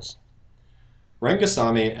nanoparticles?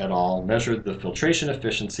 Rangasamy et al. Measured the filtration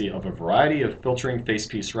efficiency of a variety of filtering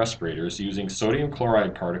facepiece respirators using sodium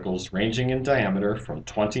chloride particles ranging in diameter from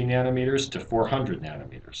 20 nanometers to 400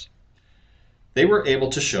 nanometers. They were able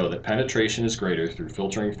to show that penetration is greater through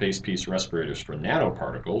filtering facepiece respirators for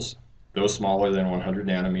nanoparticles, those smaller than 100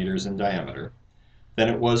 nanometers in diameter, than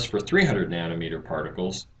it was for 300 nanometer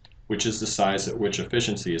particles, which is the size at which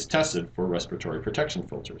efficiency is tested for respiratory protection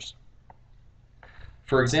filters.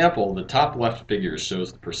 For example, the top left figure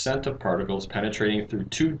shows the percent of particles penetrating through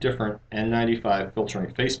 2 different N95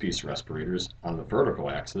 filtering facepiece respirators on the vertical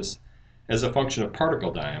axis as a function of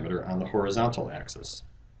particle diameter on the horizontal axis.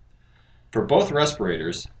 For both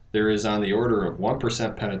respirators, there is on the order of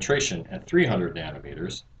 1% penetration at 300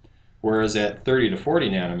 nanometers, whereas at 30 to 40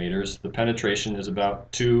 nanometers, the penetration is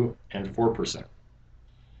about 2 and 4%.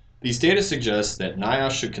 These data suggest that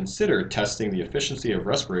NIOSH should consider testing the efficiency of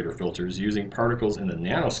respirator filters using particles in the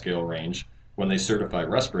nanoscale range when they certify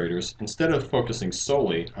respirators instead of focusing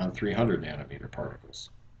solely on 300 nanometer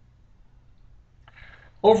particles.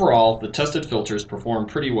 Overall, the tested filters perform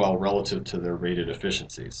pretty well relative to their rated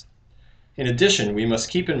efficiencies. In addition, we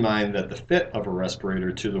must keep in mind that the fit of a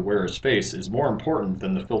respirator to the wearer's face is more important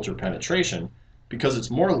than the filter penetration because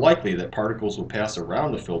it's more likely that particles will pass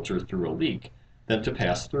around the filter through a leak than to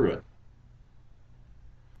pass through it.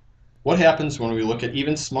 What happens when we look at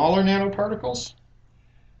even smaller nanoparticles?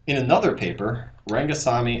 In another paper,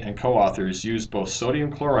 Rangasamy and co-authors used both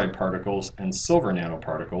sodium chloride particles and silver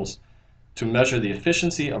nanoparticles to measure the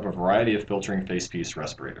efficiency of a variety of filtering facepiece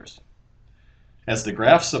respirators. As the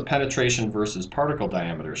graphs of penetration versus particle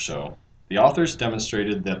diameter show, the authors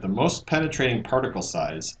demonstrated that the most penetrating particle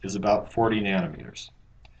size is about 40 nanometers.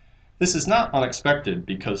 This is not unexpected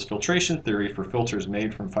because filtration theory for filters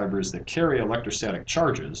made from fibers that carry electrostatic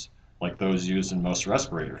charges, like those used in most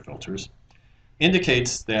respirator filters,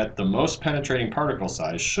 indicates that the most penetrating particle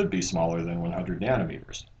size should be smaller than 100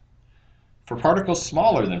 nanometers. For particles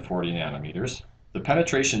smaller than 40 nanometers, the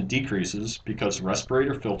penetration decreases because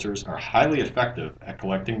respirator filters are highly effective at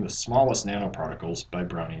collecting the smallest nanoparticles by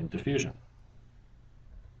Brownian diffusion.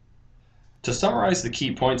 To summarize the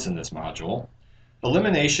key points in this module,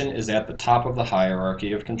 elimination is at the top of the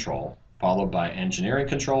hierarchy of control, followed by engineering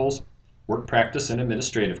controls, work practice and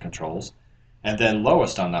administrative controls, and then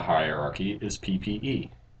lowest on the hierarchy is PPE.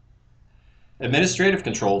 Administrative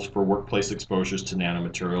controls for workplace exposures to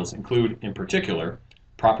nanomaterials include, in particular,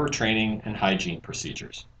 proper training and hygiene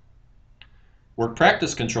procedures. Work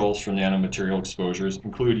practice controls for nanomaterial exposures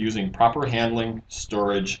include using proper handling,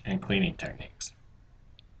 storage, and cleaning techniques.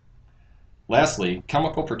 Lastly,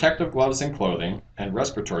 chemical protective gloves and clothing and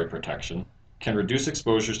respiratory protection can reduce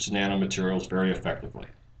exposures to nanomaterials very effectively.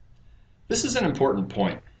 This is an important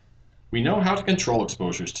point. We know how to control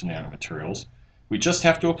exposures to nanomaterials. We just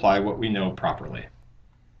have to apply what we know properly.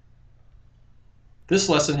 This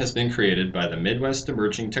lesson has been created by the Midwest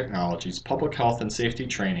Emerging Technologies Public Health and Safety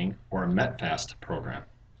Training, or METFAST program,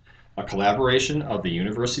 a collaboration of the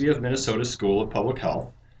University of Minnesota School of Public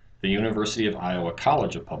Health, the University of Iowa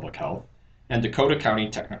College of Public Health, and Dakota County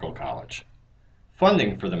Technical College.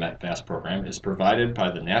 Funding for the METFAST program is provided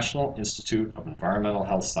by the National Institute of Environmental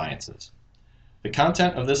Health Sciences. The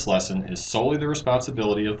content of this lesson is solely the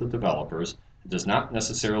responsibility of the developers and does not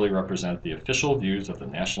necessarily represent the official views of the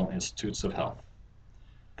National Institutes of Health.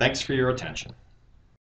 Thanks for your attention.